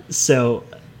had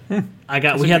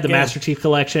the Master Chief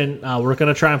Collection. We're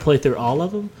going to try and play through all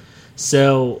of them.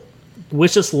 So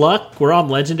wish us luck. We're on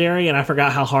Legendary, and I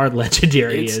forgot how hard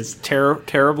Legendary is.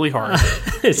 Terribly hard.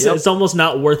 It's almost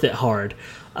not worth it hard.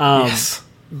 Yes.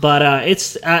 But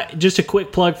it's just a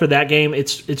quick plug for that game.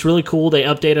 It's really cool. They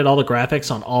updated all the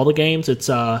graphics on all the games. It's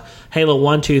Halo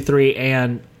 1, 2, 3,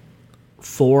 and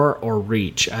 4 or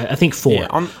Reach. I think 4.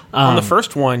 Yeah, on the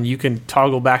first one, you can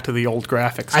toggle back to the old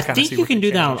graphics. I think you can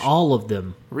do that on all of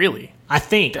them. Really? I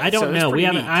think. I don't know.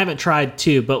 I haven't tried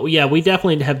 2, but yeah, we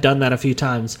definitely have done that a few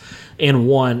times in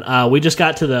 1. We just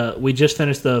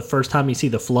finished the first time you see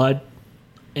the flood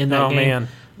in that game. Man.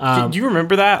 Do you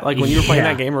remember that? Like when you were playing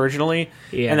that game originally?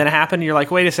 Yeah. And then it happened, and you're like,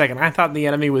 wait a second, I thought the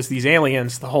enemy was these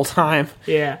aliens the whole time.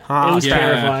 Yeah. It was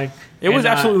terrifying. It was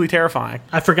absolutely terrifying.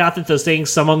 I forgot that those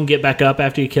things, some of them get back up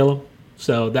after you kill them.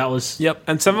 So that was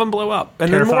and some of them blow up,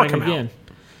 and then more terrifying come again. out.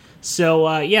 So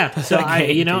So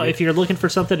game, dude. if you're looking for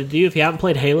something to do, if you haven't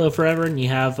played Halo forever and you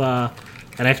have an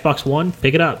Xbox One,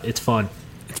 pick it up. It's fun.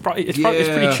 It's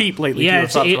pretty cheap lately. Yeah, too.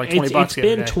 It's up to like $20 it's the other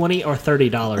been day. $20 or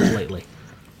 $30 lately.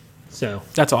 So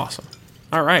That's awesome.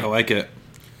 All right. I like it.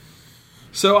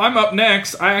 So I'm up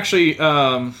next. I actually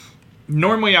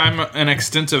normally I'm an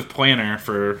extensive planner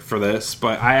for this,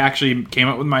 but I actually came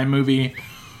up with my movie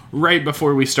right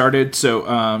before we started. So to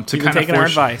You're kind of taking our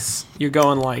advice. You're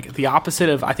going like the opposite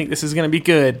of I think this is going to be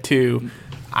good to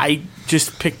I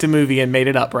just picked a movie and made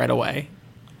it up right away.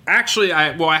 Actually,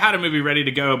 I had a movie ready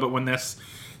to go, but when this...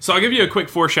 So I'll give you a quick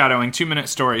foreshadowing, 2-minute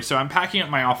story. So I'm packing up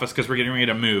my office because we're getting ready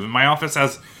to move. And my office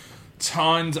has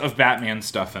tons of Batman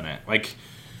stuff in it. Like,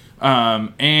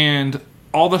 and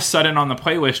all of a sudden on the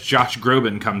playlist, Josh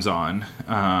Groban comes on.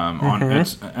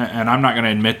 And I'm not going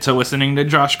to admit to listening to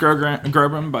Josh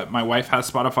Groban, but my wife has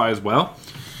Spotify as well.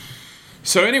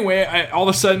 So anyway, all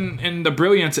of a sudden in the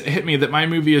brilliance, it hit me that my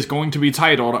movie is going to be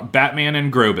titled Batman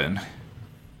and Groban.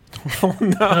 Oh,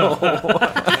 no.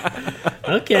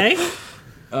 okay.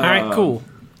 All right, cool.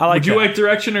 I like Would you that. like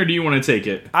direction, or do you want to take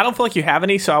it? I don't feel like you have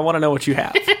any, so I want to know what you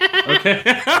have. Okay.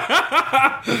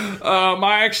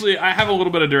 I have a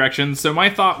little bit of direction. So my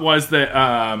thought was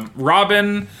that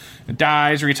Robin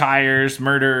dies, retires,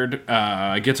 murdered,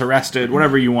 gets arrested,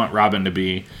 whatever you want Robin to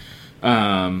be.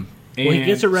 Well, he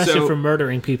gets arrested for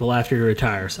murdering people after he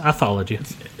retires. I followed you.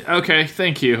 Okay,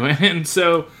 thank you. And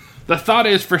so the thought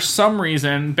is, for some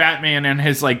reason, Batman and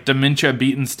his like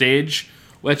dementia-beaten stage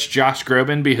lets Josh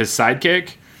Groban be his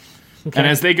sidekick. Okay. And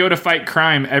as they go to fight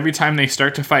crime, every time they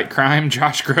start to fight crime,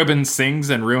 Josh Groban sings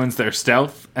and ruins their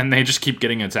stealth, and they just keep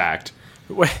getting attacked.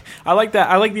 I like that.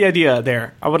 I like the idea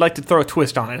there. I would like to throw a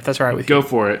twist on it, if that's all right with you. Go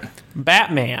for it.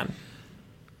 Batman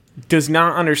does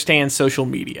not understand social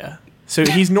media. So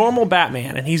he's normal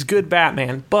Batman, and he's good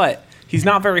Batman, but he's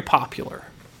not very popular.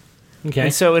 Okay.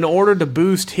 And so in order to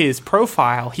boost his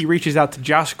profile, he reaches out to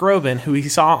Josh Groban, who he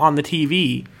saw on the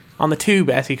TV, on the tube,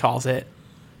 as he calls it.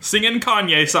 Singing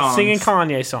Kanye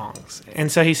songs.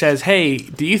 And so he says, hey,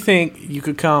 do you think you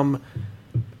could come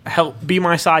help be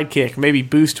my sidekick, maybe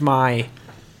boost my,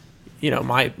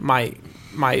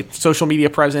 my social media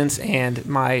presence and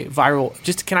my viral,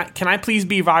 just can I please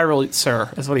be viral, sir,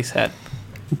 is what he said.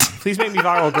 Please make me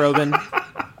viral, Groban.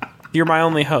 You're my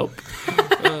only hope.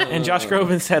 And Josh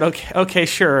Groban said, okay,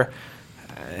 sure.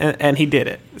 And he did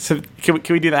it. So can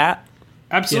we do that?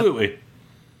 Absolutely. Yep.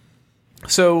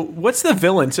 So what's the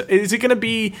villain? So is it going to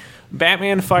be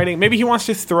Batman fighting? Maybe he wants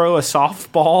to throw a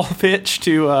softball pitch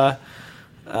to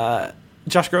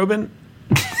Josh Groban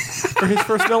for his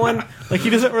first villain. Like,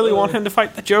 he doesn't really want him to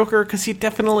fight the Joker because he'd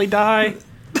definitely die.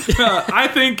 I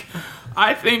think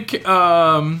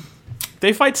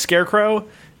they fight Scarecrow,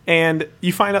 and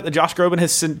you find out that Josh Groban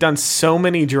has done so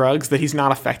many drugs that he's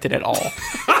not affected at all.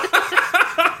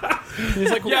 He's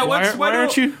like, yeah, why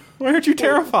aren't you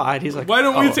terrified? He's like, why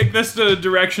don't we take this to a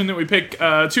direction that we pick 2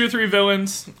 or 3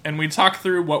 villains and we talk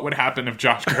through what would happen if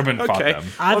Josh Groban fought them?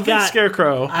 I've got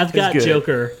Scarecrow. I've got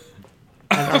Joker.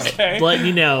 Okay. Letting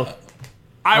you know.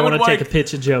 I want to take a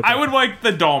pitch of Joker. I would like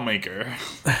the doll maker.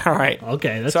 All right.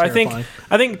 Okay, that's so terrifying.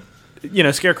 I think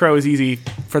Scarecrow is easy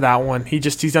for that one.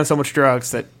 He's done so much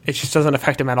drugs that it just doesn't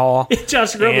affect him at all.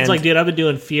 Josh Groban's like, dude, I've been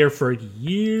doing fear for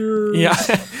years. Yeah,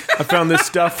 I found this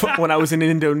stuff when I was in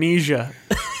Indonesia.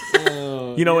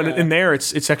 In there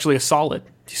it's actually a solid.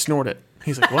 You snort it.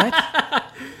 He's like, what?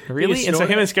 Really? And so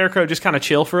him and Scarecrow just kind of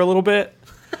chill for a little bit,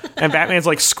 and Batman's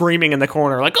like screaming in the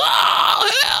corner, like,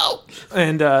 oh, help!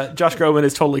 And Josh Groban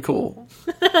is totally cool.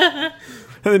 And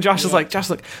then Josh is like,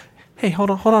 hey,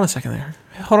 hold on a second there.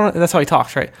 Hold on. That's how he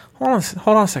talks, right? Hold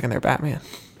on a second there, Batman.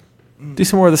 Do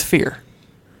some more of this fear.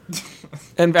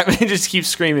 And Batman just keeps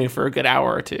screaming for a good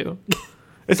hour or two.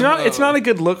 It's not a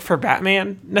good look for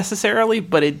Batman necessarily,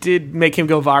 but it did make him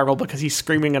go viral because he's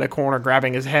screaming in a corner,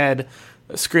 grabbing his head,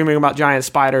 screaming about giant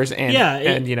spiders and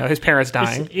his parents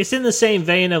dying. It's in the same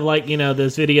vein of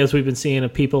those videos we've been seeing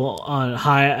of people on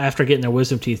high after getting their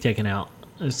wisdom teeth taken out.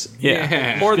 Or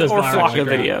Flocka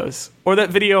videos, or that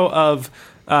video of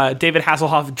David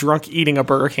Hasselhoff drunk eating a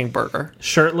Burger King burger,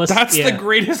 shirtless. That's the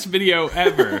greatest video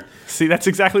ever. See, that's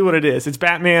exactly what it is. It's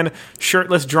Batman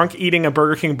shirtless, drunk eating a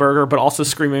Burger King burger, but also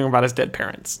screaming about his dead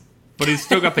parents. But he's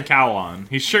still got the cowl on.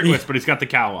 He's shirtless, but he's got the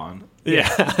cowl on. Yeah,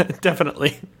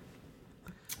 definitely.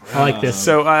 I like this.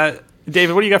 So,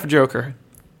 David, what do you got for Joker?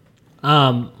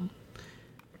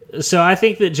 So I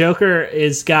think that Joker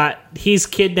he's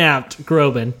kidnapped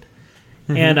Groban,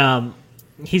 and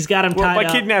he's got him tied up. By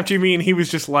kidnapped, you mean he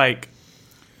was just like...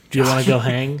 Do you want to go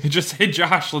hang? You just say,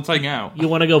 Josh, let's hang out. You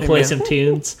want to go play some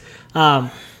tunes?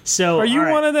 So are you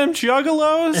one of them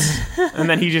juggalos? And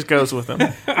then he just goes with them.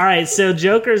 All right, so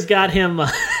Joker's got him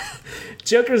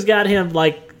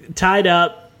like tied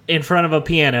up in front of a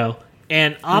piano,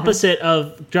 and opposite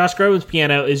of Josh Groban's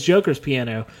piano is Joker's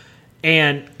piano.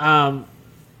 And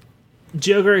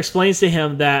Joker explains to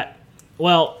him that,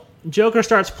 well, Joker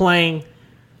starts playing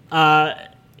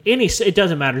it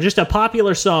doesn't matter, just a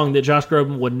popular song that Josh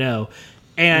Groban would know.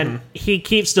 And he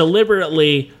keeps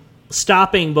deliberately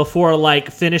stopping before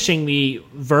like finishing the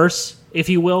verse, if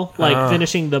you will, like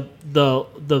finishing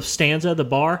the stanza, the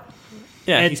bar.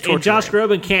 Yeah, and Josh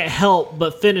Groban can't help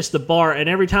but finish the bar, and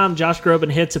every time Josh Groban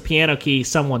hits a piano key,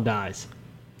 someone dies.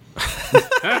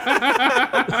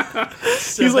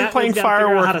 So he's like playing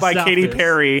Firework by Katy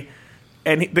Perry,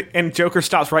 and Joker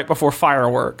stops right before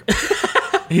Firework.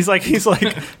 he's like,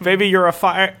 baby, you're a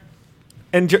fire.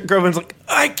 And Groban's like,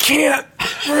 I can't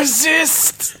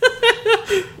resist.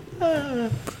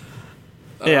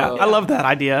 Yeah, I love that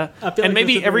idea. And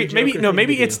maybe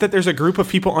it's that there's a group of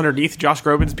people underneath Josh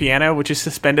Groban's piano, which is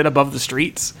suspended above the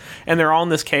streets, and they're all in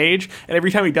this cage. And every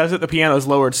time he does it, the piano is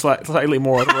lowered slightly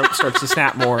more. The rope starts to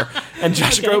snap more, and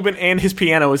Josh Groban and his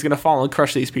piano is going to fall and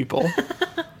crush these people.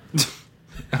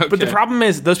 But the problem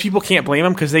is, those people can't blame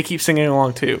him because they keep singing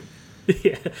along too.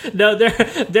 Yeah. No,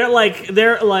 they're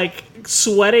like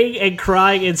sweating and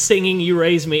crying and singing "You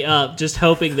Raise Me Up," just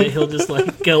hoping that he'll just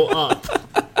like go up.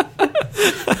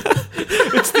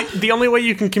 It's the only way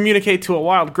you can communicate to a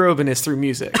wild Groban is through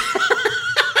music.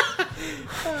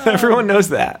 Everyone knows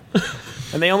that,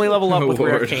 and they only level up with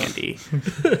rare candy.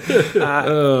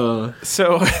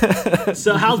 So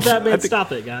how's Batman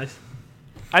stop it, guys?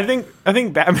 I think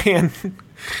Batman.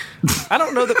 I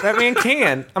don't know that Batman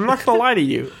can. I'm not going to lie to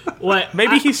you. What?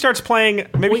 Maybe he starts playing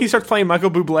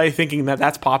Michael Bublé, thinking that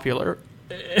that's popular.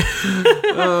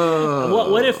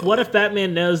 What if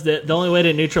Batman knows that the only way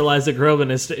to neutralize the Groban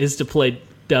is to play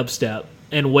dubstep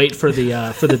and wait for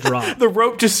the drop? The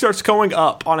rope just starts going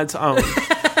up on its own.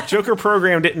 Joker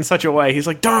programmed it in such a way. He's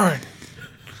like, darn.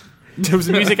 It was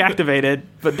music activated,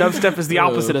 but dubstep is the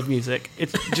opposite of music.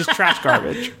 It's just trash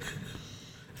garbage.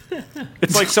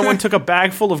 It's like someone took a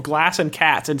bag full of glass and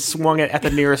cats and swung it at the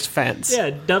nearest fence.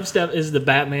 Yeah, dubstep is the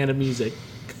Batman of music.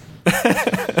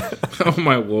 Oh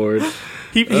my lord.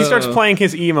 He starts playing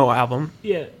his emo album.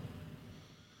 Yeah.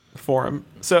 For him.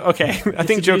 So, okay, I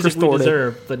think Joker's thwarted. We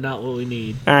deserve, but not what we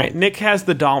need. All right, Nick has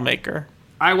the doll maker.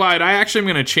 I lied. I actually am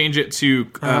going to change it to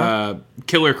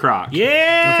Killer Croc.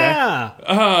 Yeah!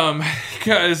 Okay.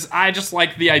 Because I just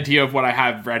like the idea of what I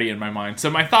have ready in my mind. So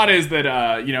my thought is that,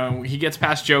 he gets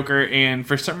past Joker, and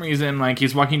for some reason, like,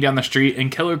 he's walking down the street,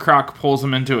 and Killer Croc pulls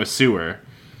him into a sewer.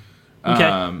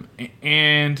 Okay.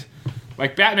 And,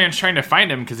 like, Batman's trying to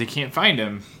find him because he can't find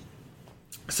him.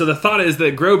 So the thought is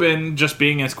that Groban, just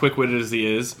being as quick-witted as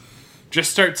he is,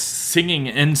 just starts singing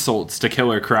insults to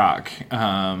Killer Croc.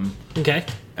 Okay.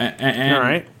 And, all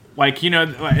right. Like,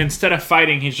 instead of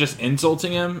fighting, he's just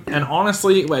insulting him. And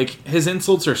honestly, like, his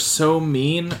insults are so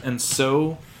mean and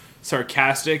so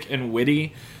sarcastic and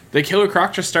witty that Killer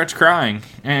Croc just starts crying.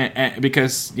 And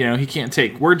because, he can't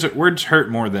take... Words hurt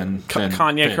more than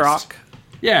Kanye fist. Croc?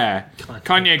 Yeah.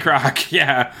 Kanye Croc,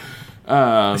 yeah.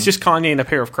 It's just Kanye in a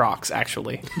pair of Crocs,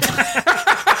 actually.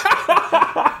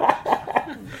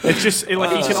 It's just he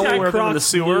can only wear them in the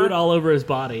sewer. All over his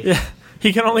body. Yeah,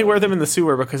 he can only wear them in the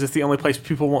sewer because it's the only place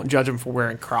people won't judge him for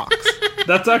wearing Crocs.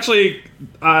 That's actually,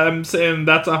 I'm saying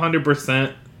that's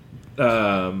 100%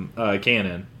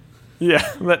 canon.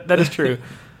 Yeah, that is true.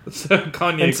 So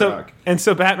Kanye Croc. And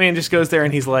so Batman just goes there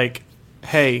and he's like,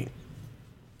 "Hey,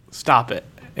 stop it."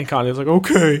 And Kanye's like,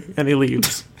 "Okay," and he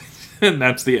leaves. And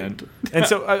that's the end. And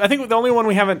so I think the only one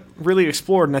we haven't really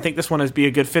explored, and I think this one would be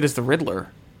a good fit, is the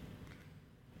Riddler.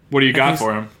 What do you got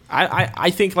for him?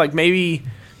 I think, like, maybe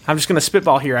I'm just going to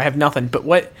spitball here. I have nothing. But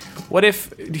what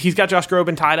if he's got Josh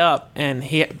Groban tied up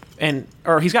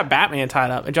or he's got Batman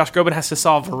tied up, and Josh Groban has to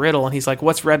solve a riddle, and he's like,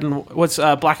 what's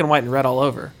black and white and red all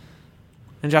over?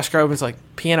 And Josh Groban's like,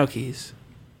 piano keys.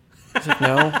 He's like,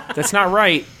 no, that's not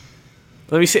right.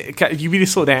 Let me see. You need to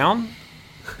slow down.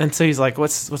 And so he's like,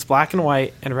 what's black and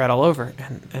white and red all over?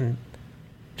 And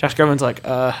Josh Groban's like,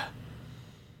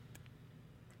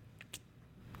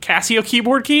 Casio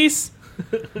keyboard keys?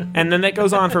 And then that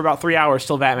goes on for about 3 hours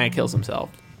till Batman kills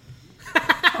himself.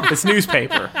 It's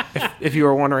newspaper, if you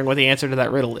were wondering what the answer to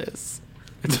that riddle is.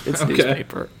 It's okay.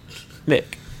 Newspaper.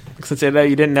 Nick, since I know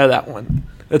you didn't know that one,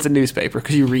 it's a newspaper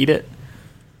because you read it.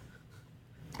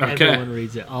 Okay. Everyone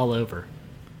reads it all over.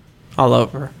 All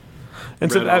over.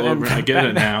 And so I get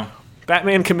it now.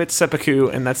 Batman commits seppuku,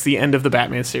 and that's the end of the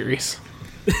Batman series.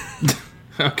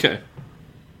 Okay.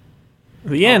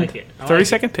 The end. like it. I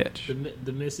 30-second pitch.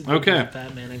 The message Okay. of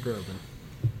Batman and Groban.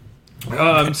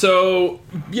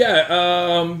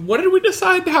 What did we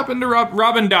decide happened to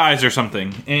Robin dies or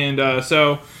something, and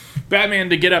so Batman,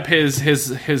 to get up his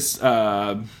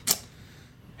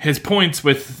points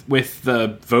with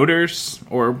the voters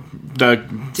or the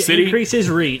city, Increase his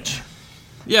reach.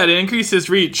 to increase his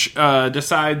reach,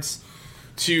 decides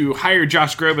to hire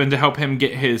Josh Groban to help him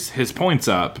get his points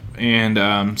up,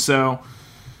 and so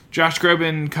Josh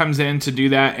Groban comes in to do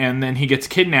that, and then he gets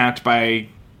kidnapped by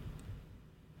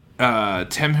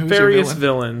Tim, who's Various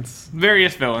villains.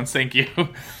 Various villains, thank you.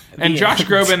 And Josh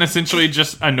Groban essentially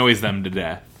just annoys them to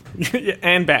death.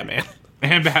 And Batman.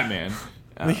 And Batman.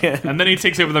 And then he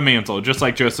takes over the mantle, just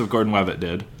like Joseph Gordon-Levitt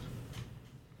did.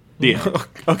 The end.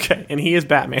 Okay, and he is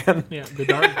Batman. Yeah, the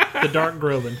dark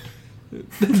Groban.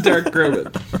 Dark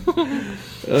Groban.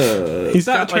 He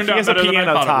has a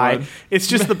piano tie. It It's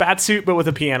just the bat suit, but with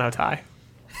a piano tie.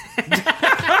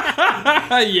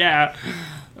 yeah.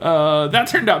 That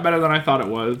turned out better than I thought it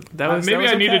was. Maybe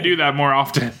I need to do that more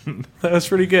often. That was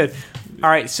pretty good. All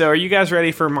right, so are you guys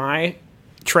ready for my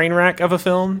train wreck of a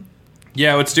film?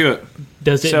 Yeah, let's do it.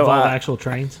 Does it involve actual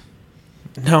trains?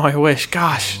 No, I wish.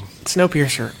 Gosh,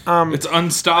 Snowpiercer. It's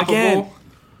unstoppable. Again.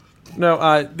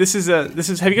 No, this is. Have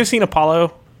you guys seen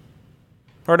Apollo?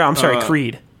 Or no, I'm sorry,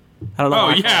 Creed. I don't know.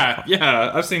 Oh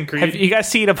yeah, I've seen Creed. Have you guys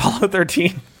seen Apollo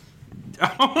 13?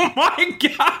 Oh my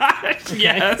gosh!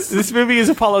 Yes. This movie is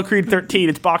Apollo Creed 13.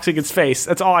 It's boxing its face.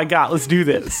 That's all I got. Let's do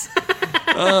this.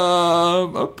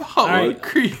 Apollo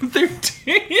Creed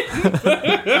 13.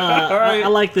 I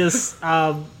like this.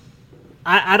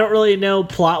 I don't really know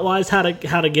plot wise how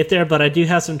to get there, but I do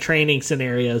have some training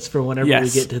scenarios for whenever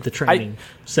we get to the training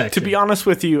section. To be honest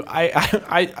with you,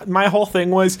 I my whole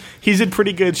thing was he's in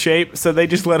pretty good shape, so they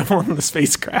just let him on the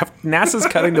spacecraft. NASA's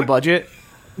cutting the budget.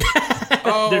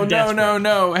 Oh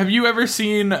no! Have you ever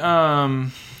seen? Oh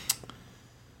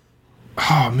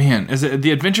man, is it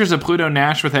The Adventures of Pluto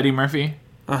Nash with Eddie Murphy?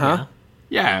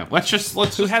 Yeah. Let's just.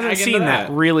 Who hasn't seen that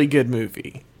really good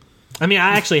movie? I mean,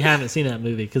 I actually haven't seen that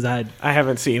movie because I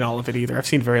haven't seen all of it either. I've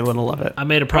seen very little of it. I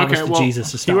made a promise to Jesus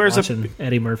to stop watching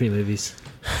Eddie Murphy movies.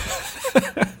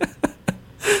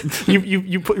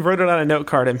 You wrote it on a note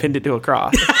card and pinned it to a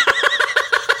cross.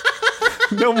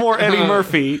 No more Eddie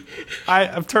Murphy.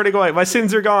 I'm turning away. My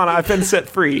sins are gone. I've been set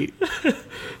free.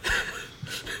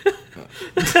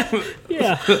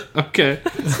 Yeah. Okay.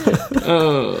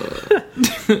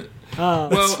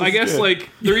 Well, I guess like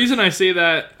the reason I say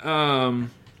that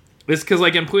is because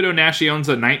like in Pluto Nash he owns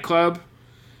a nightclub,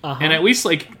 and at least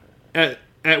like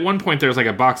at one point there was like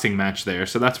a boxing match there,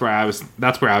 so that's where I was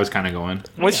kind of going.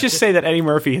 Let's just say that Eddie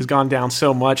Murphy has gone down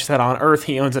so much that on Earth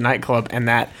he owns a nightclub, and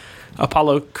that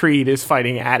Apollo Creed is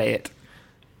fighting at it.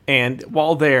 And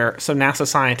while there, some NASA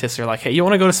scientists are like, "Hey, you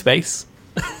want to go to space?"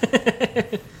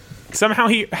 Somehow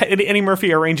Eddie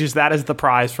Murphy arranges that as the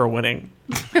prize for winning.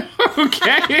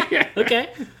 Okay.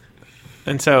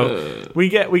 And so we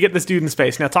get this dude in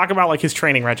space. Now talk about like his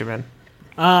training regimen.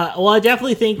 Well, I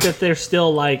definitely think that they're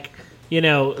still like,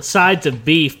 sides of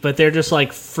beef, but they're just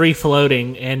like free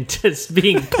floating and just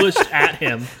being pushed at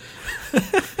him.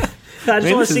 I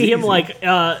just want to see him like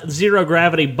zero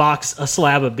gravity box a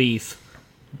slab of beef.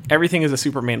 Everything is a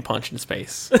Superman punch in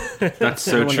space. That's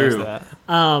so true. That.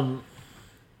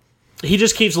 He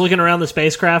just keeps looking around the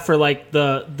spacecraft for like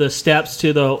the steps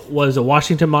to the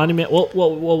Washington Monument. What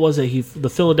was it? The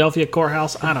Philadelphia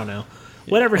courthouse? I don't know.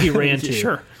 Whatever he ran to.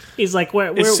 Sure. He's like,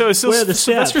 where are the Sylvester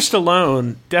steps?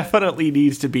 Stallone definitely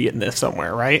needs to be in this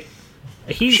somewhere, right?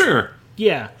 Sure.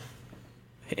 Yeah.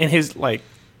 And his like,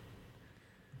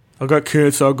 I got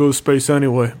cancer. I'll go to space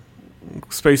anyway.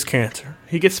 Space cancer.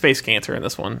 He gets space cancer in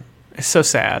this one. It's so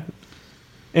sad.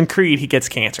 In Creed, he gets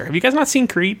cancer. Have you guys not seen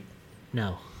Creed?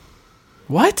 No.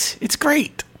 What? It's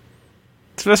great.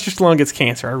 Sylvester Stallone gets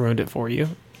cancer. I ruined it for you.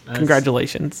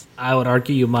 Congratulations. I would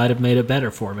argue you might have made it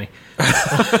better for me.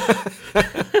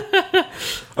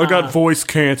 I got voice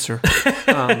cancer.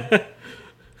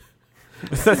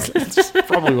 That's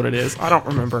probably what it is. I don't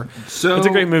remember. So it's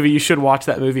a great movie. You should watch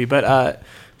that movie. But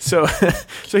so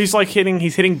he's like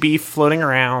hitting beef, floating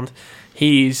around.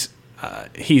 He's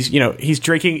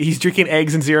drinking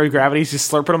eggs in zero gravity. He's just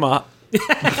slurping them up. He's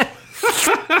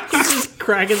just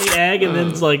cracking the egg and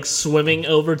then like swimming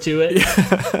over to it.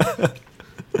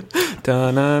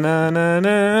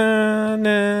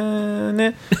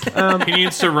 He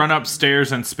needs to run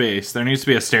upstairs in space. There needs to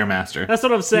be a stairmaster. That's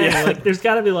what I'm saying. Yeah. Like, there's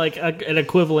got to be like an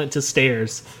equivalent to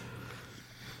stairs.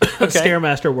 Okay.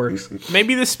 Stairmaster works.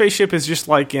 Maybe this spaceship is just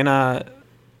like in a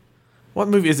What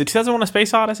movie is it? 2001: A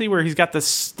Space Odyssey, where he's got the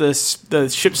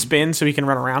ship spin so he can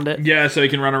run around it. Yeah, so he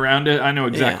can run around it. I know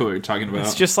exactly what you're talking about.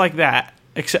 It's just like that,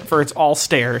 except for it's all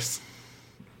stairs.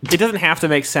 It doesn't have to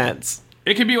make sense.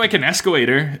 It could be like an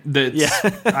escalator that's,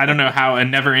 I don't know how, a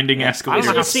never-ending escalator. I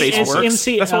don't know how space works.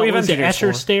 That's what we've engineered for.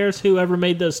 Escher stairs, whoever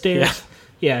made those stairs.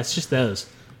 Yeah, it's just those.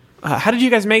 How did you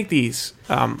guys make these?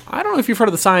 I don't know if you've heard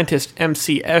of the scientist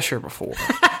M.C. Escher before.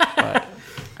 But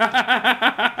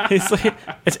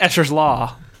it's Escher's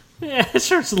law. Yeah,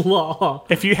 Escher's law.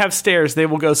 If you have stairs, they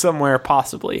will go somewhere,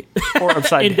 possibly. Or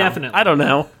upside down. Indefinitely. I don't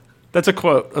know. That's a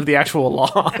quote of the actual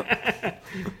law.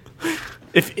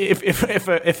 If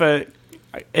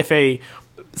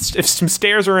some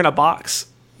stairs are in a box,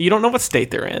 you don't know what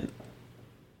state they're in.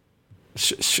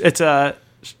 It's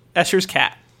Escher's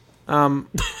cat. So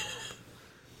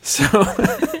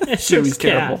Escher's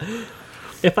terrible.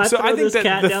 If I throw this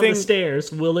cat down the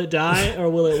stairs, will it die or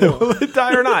will it walk? Will it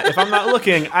die or not? If I'm not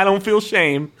looking, I don't feel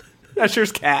shame.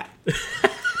 Escher's cat.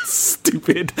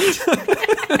 Stupid.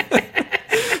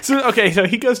 So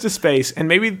he goes to space, and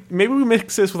maybe we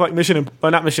mix this with like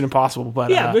not Mission Impossible,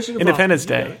 but Independence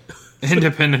Day.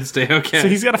 Independence Day, okay. So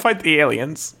he's got to fight the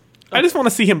aliens. I just want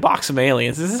to see him box some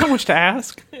aliens. Is this so much to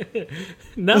ask?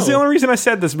 No. That's the only reason I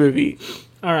said this movie.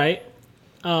 All right.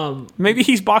 Maybe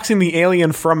he's boxing the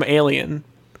alien from Alien.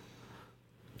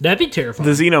 That'd be terrifying.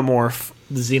 The xenomorph.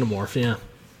 Yeah.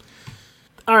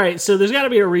 All right, so there's got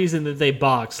to be a reason that they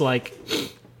box. Like,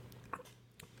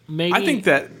 maybe I think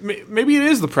that maybe it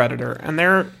is the predator, and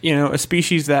they're a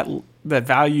species that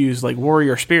values like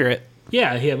warrior spirit.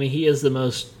 Yeah, he is the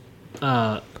most.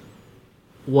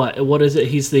 What is it?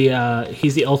 He's the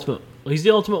ultimate. He's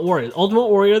the ultimate warrior. Ultimate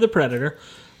warrior, the predator.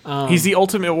 He's the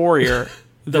ultimate warrior,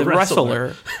 the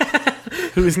wrestler,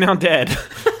 who is now dead.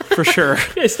 For sure.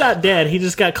 It's not dead. He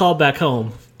just got called back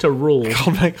home to rule.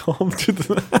 Called back home to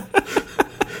the...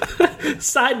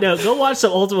 Side note, go watch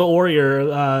some Ultimate Warrior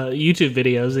YouTube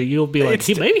videos and you'll be like,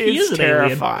 maybe he is an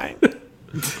terrifying.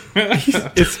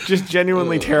 Alien. It's just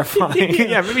genuinely terrifying.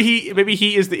 Yeah, maybe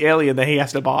he is the alien that he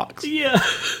has to box. Yeah.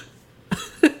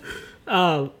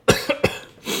 But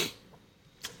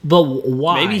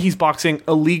why? Maybe he's boxing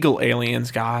illegal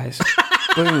aliens, guys.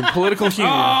 Boom, political humor.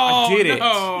 I did it.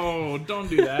 No, don't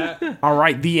do that. All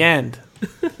right, the end.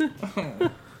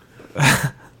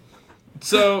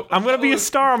 So I'm going to be a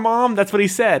star, Mom. That's what he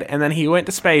said. And then he went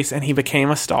to space and he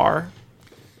became a star.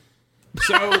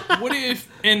 So what if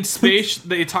in space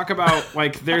they talk about,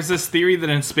 like, there's this theory that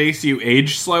in space you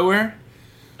age slower?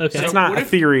 Okay. It's not a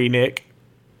theory, Nick.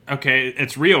 Okay,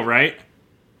 it's real, right?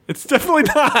 It's definitely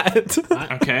not.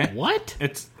 Okay. What?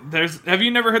 Have you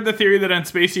never heard the theory that in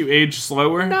space you age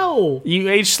slower? No. You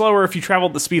age slower if you travel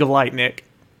at the speed of light, Nick.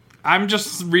 I'm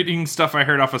just reading stuff I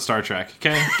heard off of Star Trek.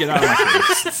 Okay, get out of my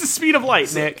face. It's the speed of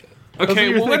light, Nick.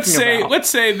 Okay, well let's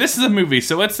say this is a movie,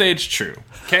 so let's say it's true.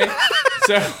 Okay,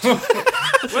 so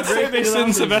let's say they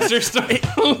send Sylvester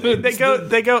Stallone.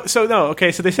 They go. So no.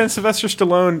 Okay, so they send Sylvester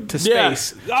Stallone to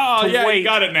space. Yeah. Oh yeah, you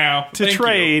got it now. To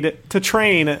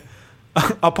train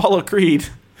Apollo Creed,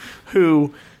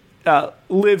 who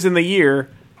lives in the year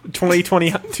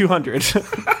 200.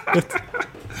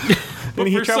 But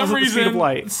for some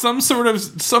reason, some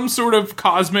sort of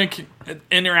cosmic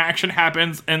interaction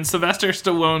happens, and Sylvester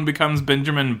Stallone becomes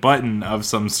Benjamin Button of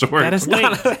some sort. That is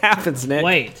not how it happens, Nick.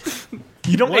 Wait.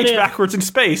 You don't age backwards in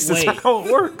space. That's not how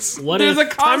it works.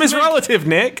 Time is relative,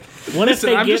 Nick. What if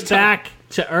they get back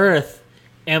to Earth,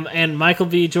 and Michael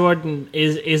B. Jordan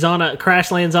is on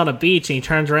crash lands on a beach, and he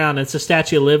turns around, and it's the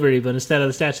Statue of Liberty, but instead of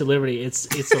the Statue of Liberty, it's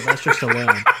Sylvester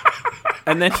Stallone.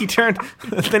 And then he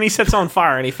sets on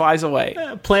fire and he flies away.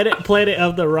 Planet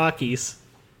of the Rockies.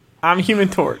 I'm Human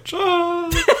Torch.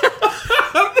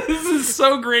 This is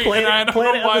so great, and I don't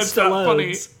know why it's not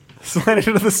funny. Planet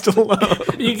of the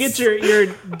Stallone. You get your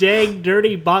dang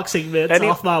dirty boxing mitts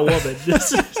off my woman.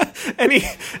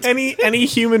 any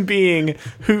human being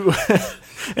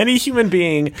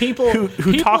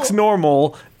who talks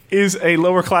normal is a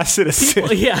lower class citizen.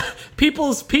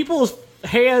 People's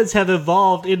hands have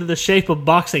evolved into the shape of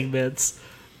boxing mitts.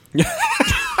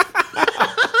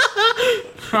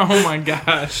 Oh my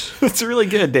gosh, that's really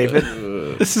good, David.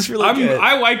 This is really good.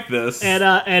 I like this,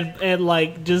 and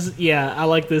like just I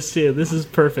like this too. This is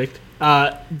perfect.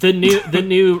 The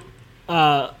new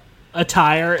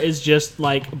attire is just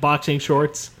like boxing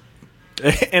shorts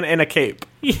and a cape.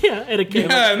 Yeah, and a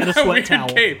cape and a sweat towel.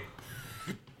 Cape.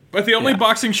 But the only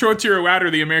boxing shorts you're allowed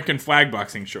are the American flag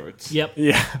boxing shorts. Yep.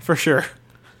 Yeah, for sure.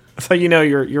 That's how you know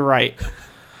you're right.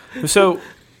 So,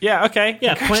 yeah, okay.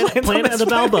 Yeah, Planet of the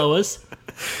Balboas.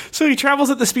 So he travels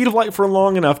at the speed of light for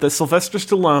long enough that Sylvester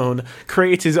Stallone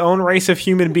creates his own race of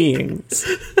human beings.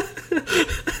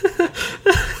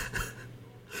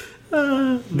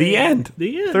 The end.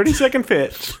 30-second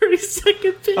pitch.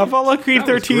 30-second pitch. Apollo Creed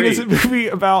 13 is a movie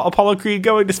about Apollo Creed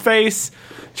going to space,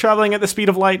 traveling at the speed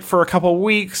of light for a couple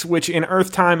weeks, which in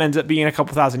Earth time ends up being a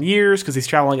couple thousand years because he's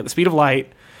traveling at the speed of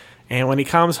light. And when he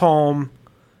comes home,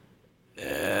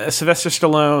 Sylvester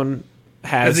Stallone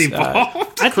has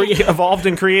evolved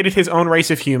and created his own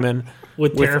race of human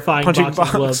with terrifying punching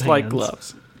boxing like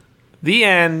gloves. The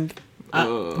end.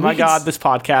 My God, this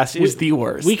podcast is the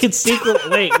worst. We could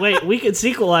we could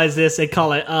sequelize this and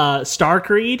call it Star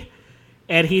Creed,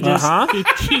 and he just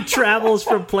he travels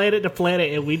from planet to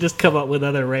planet, and we just come up with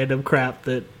other random crap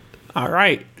that. All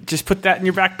right, just put that in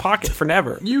your back pocket for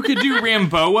never. You could do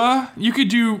Ramboa.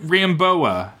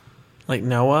 Like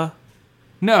Noah.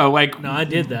 No, I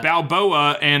did that.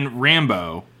 Balboa and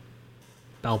Rambo.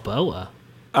 Balboa.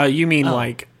 You mean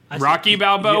like Rocky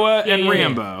Balboa and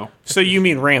Rambo. So you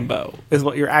mean Rambo is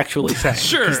what you're actually saying.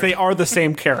 Sure. Because they are the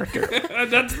same character.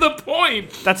 That's the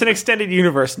point. That's an extended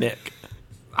universe, Nick.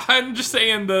 I'm just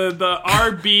saying the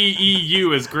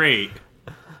RBEU is great.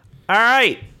 All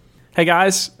right. Hey,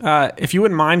 guys, if you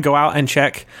wouldn't mind, go out and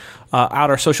check out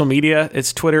our social media.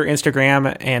 It's Twitter,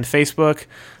 Instagram, and Facebook.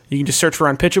 You can just search for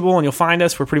Unpitchable, and you'll find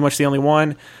us. We're pretty much the only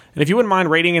one. And if you wouldn't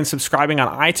mind rating and subscribing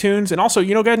on iTunes, and also,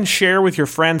 go ahead and share with your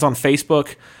friends on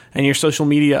Facebook and your social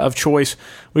media of choice.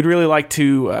 We'd really like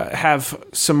to have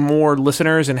some more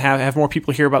listeners and have more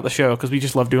people hear about the show because we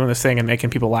just love doing this thing and making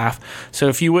people laugh. So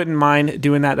if you wouldn't mind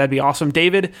doing that, that'd be awesome.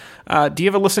 David, do you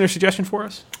have a listener suggestion for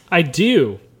us? I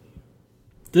do.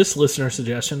 This listener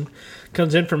suggestion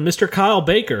comes in from Mr. Kyle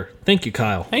Baker. Thank you,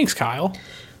 Kyle. Thanks, Kyle.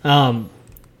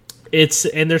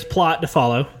 There's plot to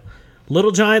follow.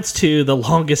 Little Giants 2, The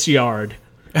Longest Yard.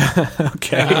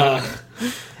 Okay.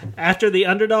 After the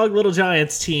underdog Little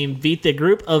Giants team beat the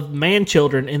group of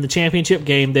man-children in the championship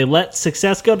game, they let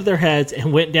success go to their heads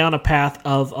and went down a path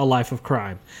of a life of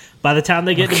crime. By the time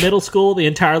they get to middle school, the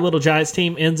entire Little Giants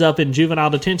team ends up in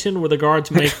juvenile detention where the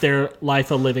guards make their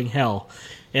life a living hell.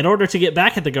 In order to get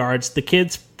back at the guards, the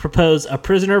kids propose a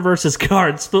prisoner versus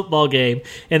guards football game,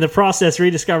 in the process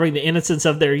rediscovering the innocence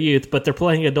of their youth, but they're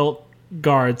playing adult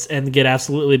guards and get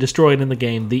absolutely destroyed in the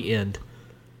game. The end.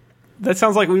 That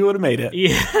sounds like we would have made it.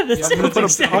 Yeah,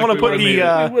 I want to put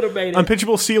the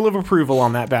Unpitchable seal of approval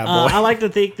on that bad boy. I like to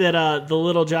think that the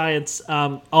Little Giants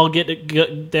all all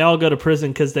go to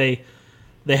prison because they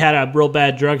had a real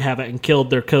bad drug habit and killed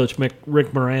their coach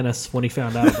Rick Moranis when he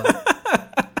found out about it.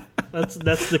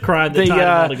 That's the crime that tied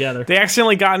them all together. They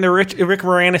accidentally got into Rick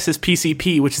Moranis'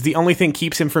 PCP, which is the only thing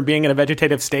keeps him from being in a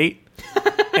vegetative state.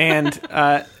 And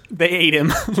they ate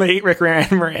him. They ate Rick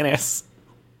Moranis.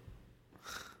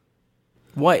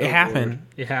 What? It happened. Lord.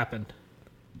 It happened.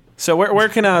 So where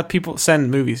can people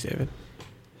send movies, David?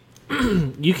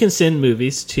 You can send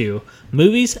movies to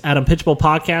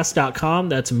movies@unpitchablepodcast.com.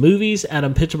 That's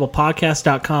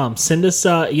movies@unpitchablepodcast.com. Send us,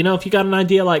 if you got an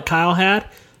idea like Kyle had,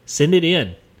 send it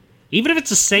in. Even if it's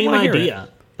the same idea,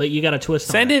 but you got a twist on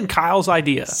it. Send in Kyle's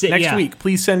idea. Next week,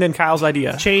 please send in Kyle's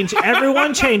idea. Change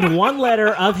one letter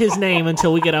of his name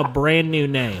until we get a brand new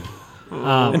name.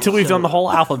 Until we've done the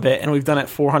whole alphabet, and we've done it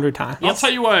 400 times. I'll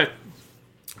tell you what.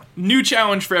 New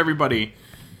challenge for everybody.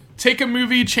 Take a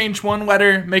movie, change one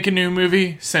letter, make a new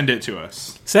movie, send it to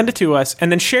us. Send it to us, and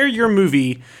then share your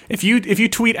movie. If you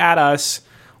tweet at us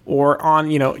or on,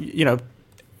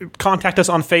 contact us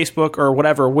on Facebook or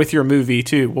whatever with your movie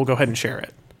too, we'll go ahead and share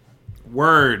it.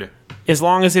 Word. As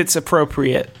long as it's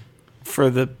appropriate for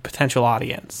the potential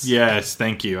audience. Yes,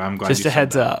 thank you. I'm glad Just you a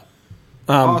heads up.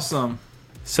 Awesome.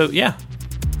 So, yeah.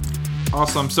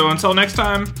 Awesome. So until next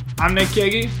time, I'm Nick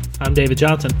Yagi. I'm David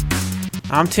Johnson.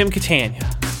 I'm Tim Catania.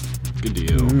 Good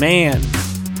deal. Man,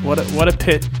 what a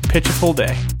pitchful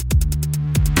day.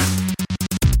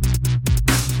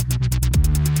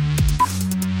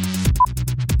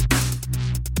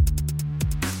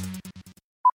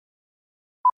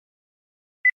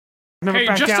 Hey,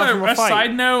 just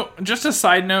a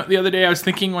side note. The other day, I was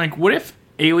thinking, what if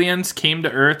aliens came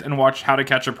to Earth and watched How to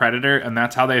Catch a Predator, and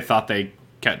that's how they thought they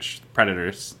catch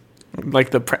predators?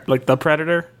 Like the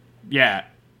Predator? Yeah.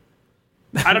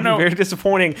 I don't know. Very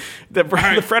disappointing. The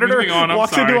Predator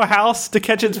walks into a house to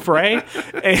catch its prey,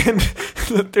 and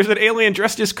there's an alien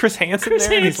dressed as Chris Hansen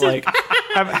there, and he's like,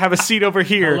 "Have a seat over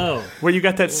here, where you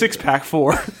got that six-pack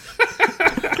for."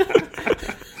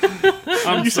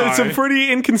 You said some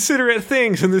pretty inconsiderate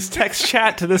things in this text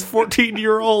chat to this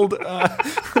 14-year-old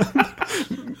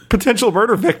potential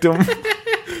murder victim.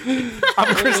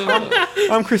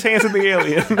 I'm Chris Hansen, the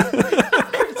alien.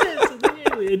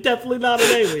 Definitely not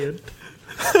an alien.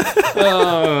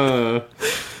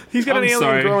 He's got an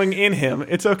alien growing in him.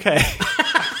 It's okay.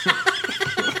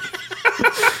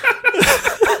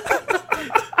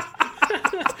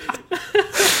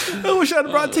 I wish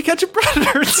I'd brought To Catch a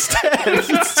Predator instead.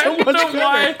 It's so much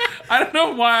better. I don't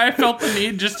know why I felt the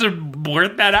need just to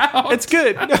blurt that out. It's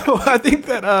good. No, I think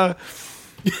that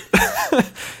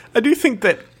I do think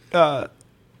that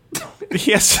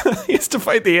he has to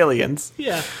fight the aliens.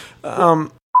 Yeah.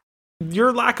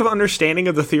 Your lack of understanding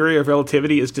of the theory of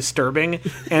relativity is disturbing,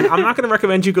 and I'm not going to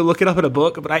recommend you go look it up in a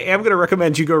book, but I am going to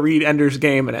recommend you go read Ender's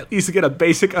Game and at least get a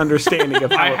basic understanding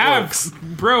of how it works.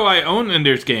 Bro, I own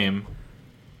Ender's Game.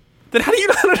 Then how do you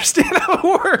not understand how it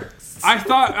works? I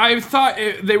thought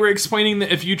they were explaining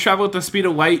that if you travel at the speed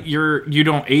of light, you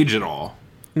don't age at all.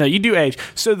 No, you do age.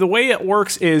 So the way it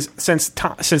works is since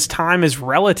time is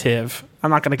relative. I'm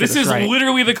not going to get this right. This is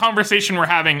literally the conversation we're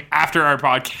having after our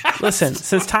podcast. Listen,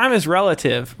 since time is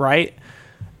relative, right?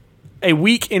 A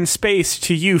week in space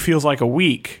to you feels like a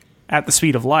week at the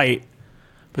speed of light.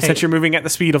 But since you're moving at the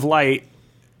speed of light,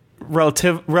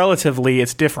 relatively,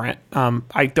 it's different.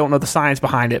 I don't know the science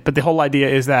behind it, but the whole idea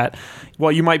is that,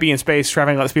 well, you might be in space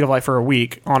traveling at the speed of light for a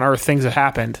week. On Earth, things have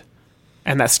happened.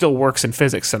 And that still works in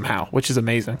physics somehow, which is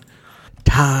amazing.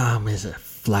 Time is a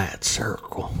flat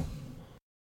circle.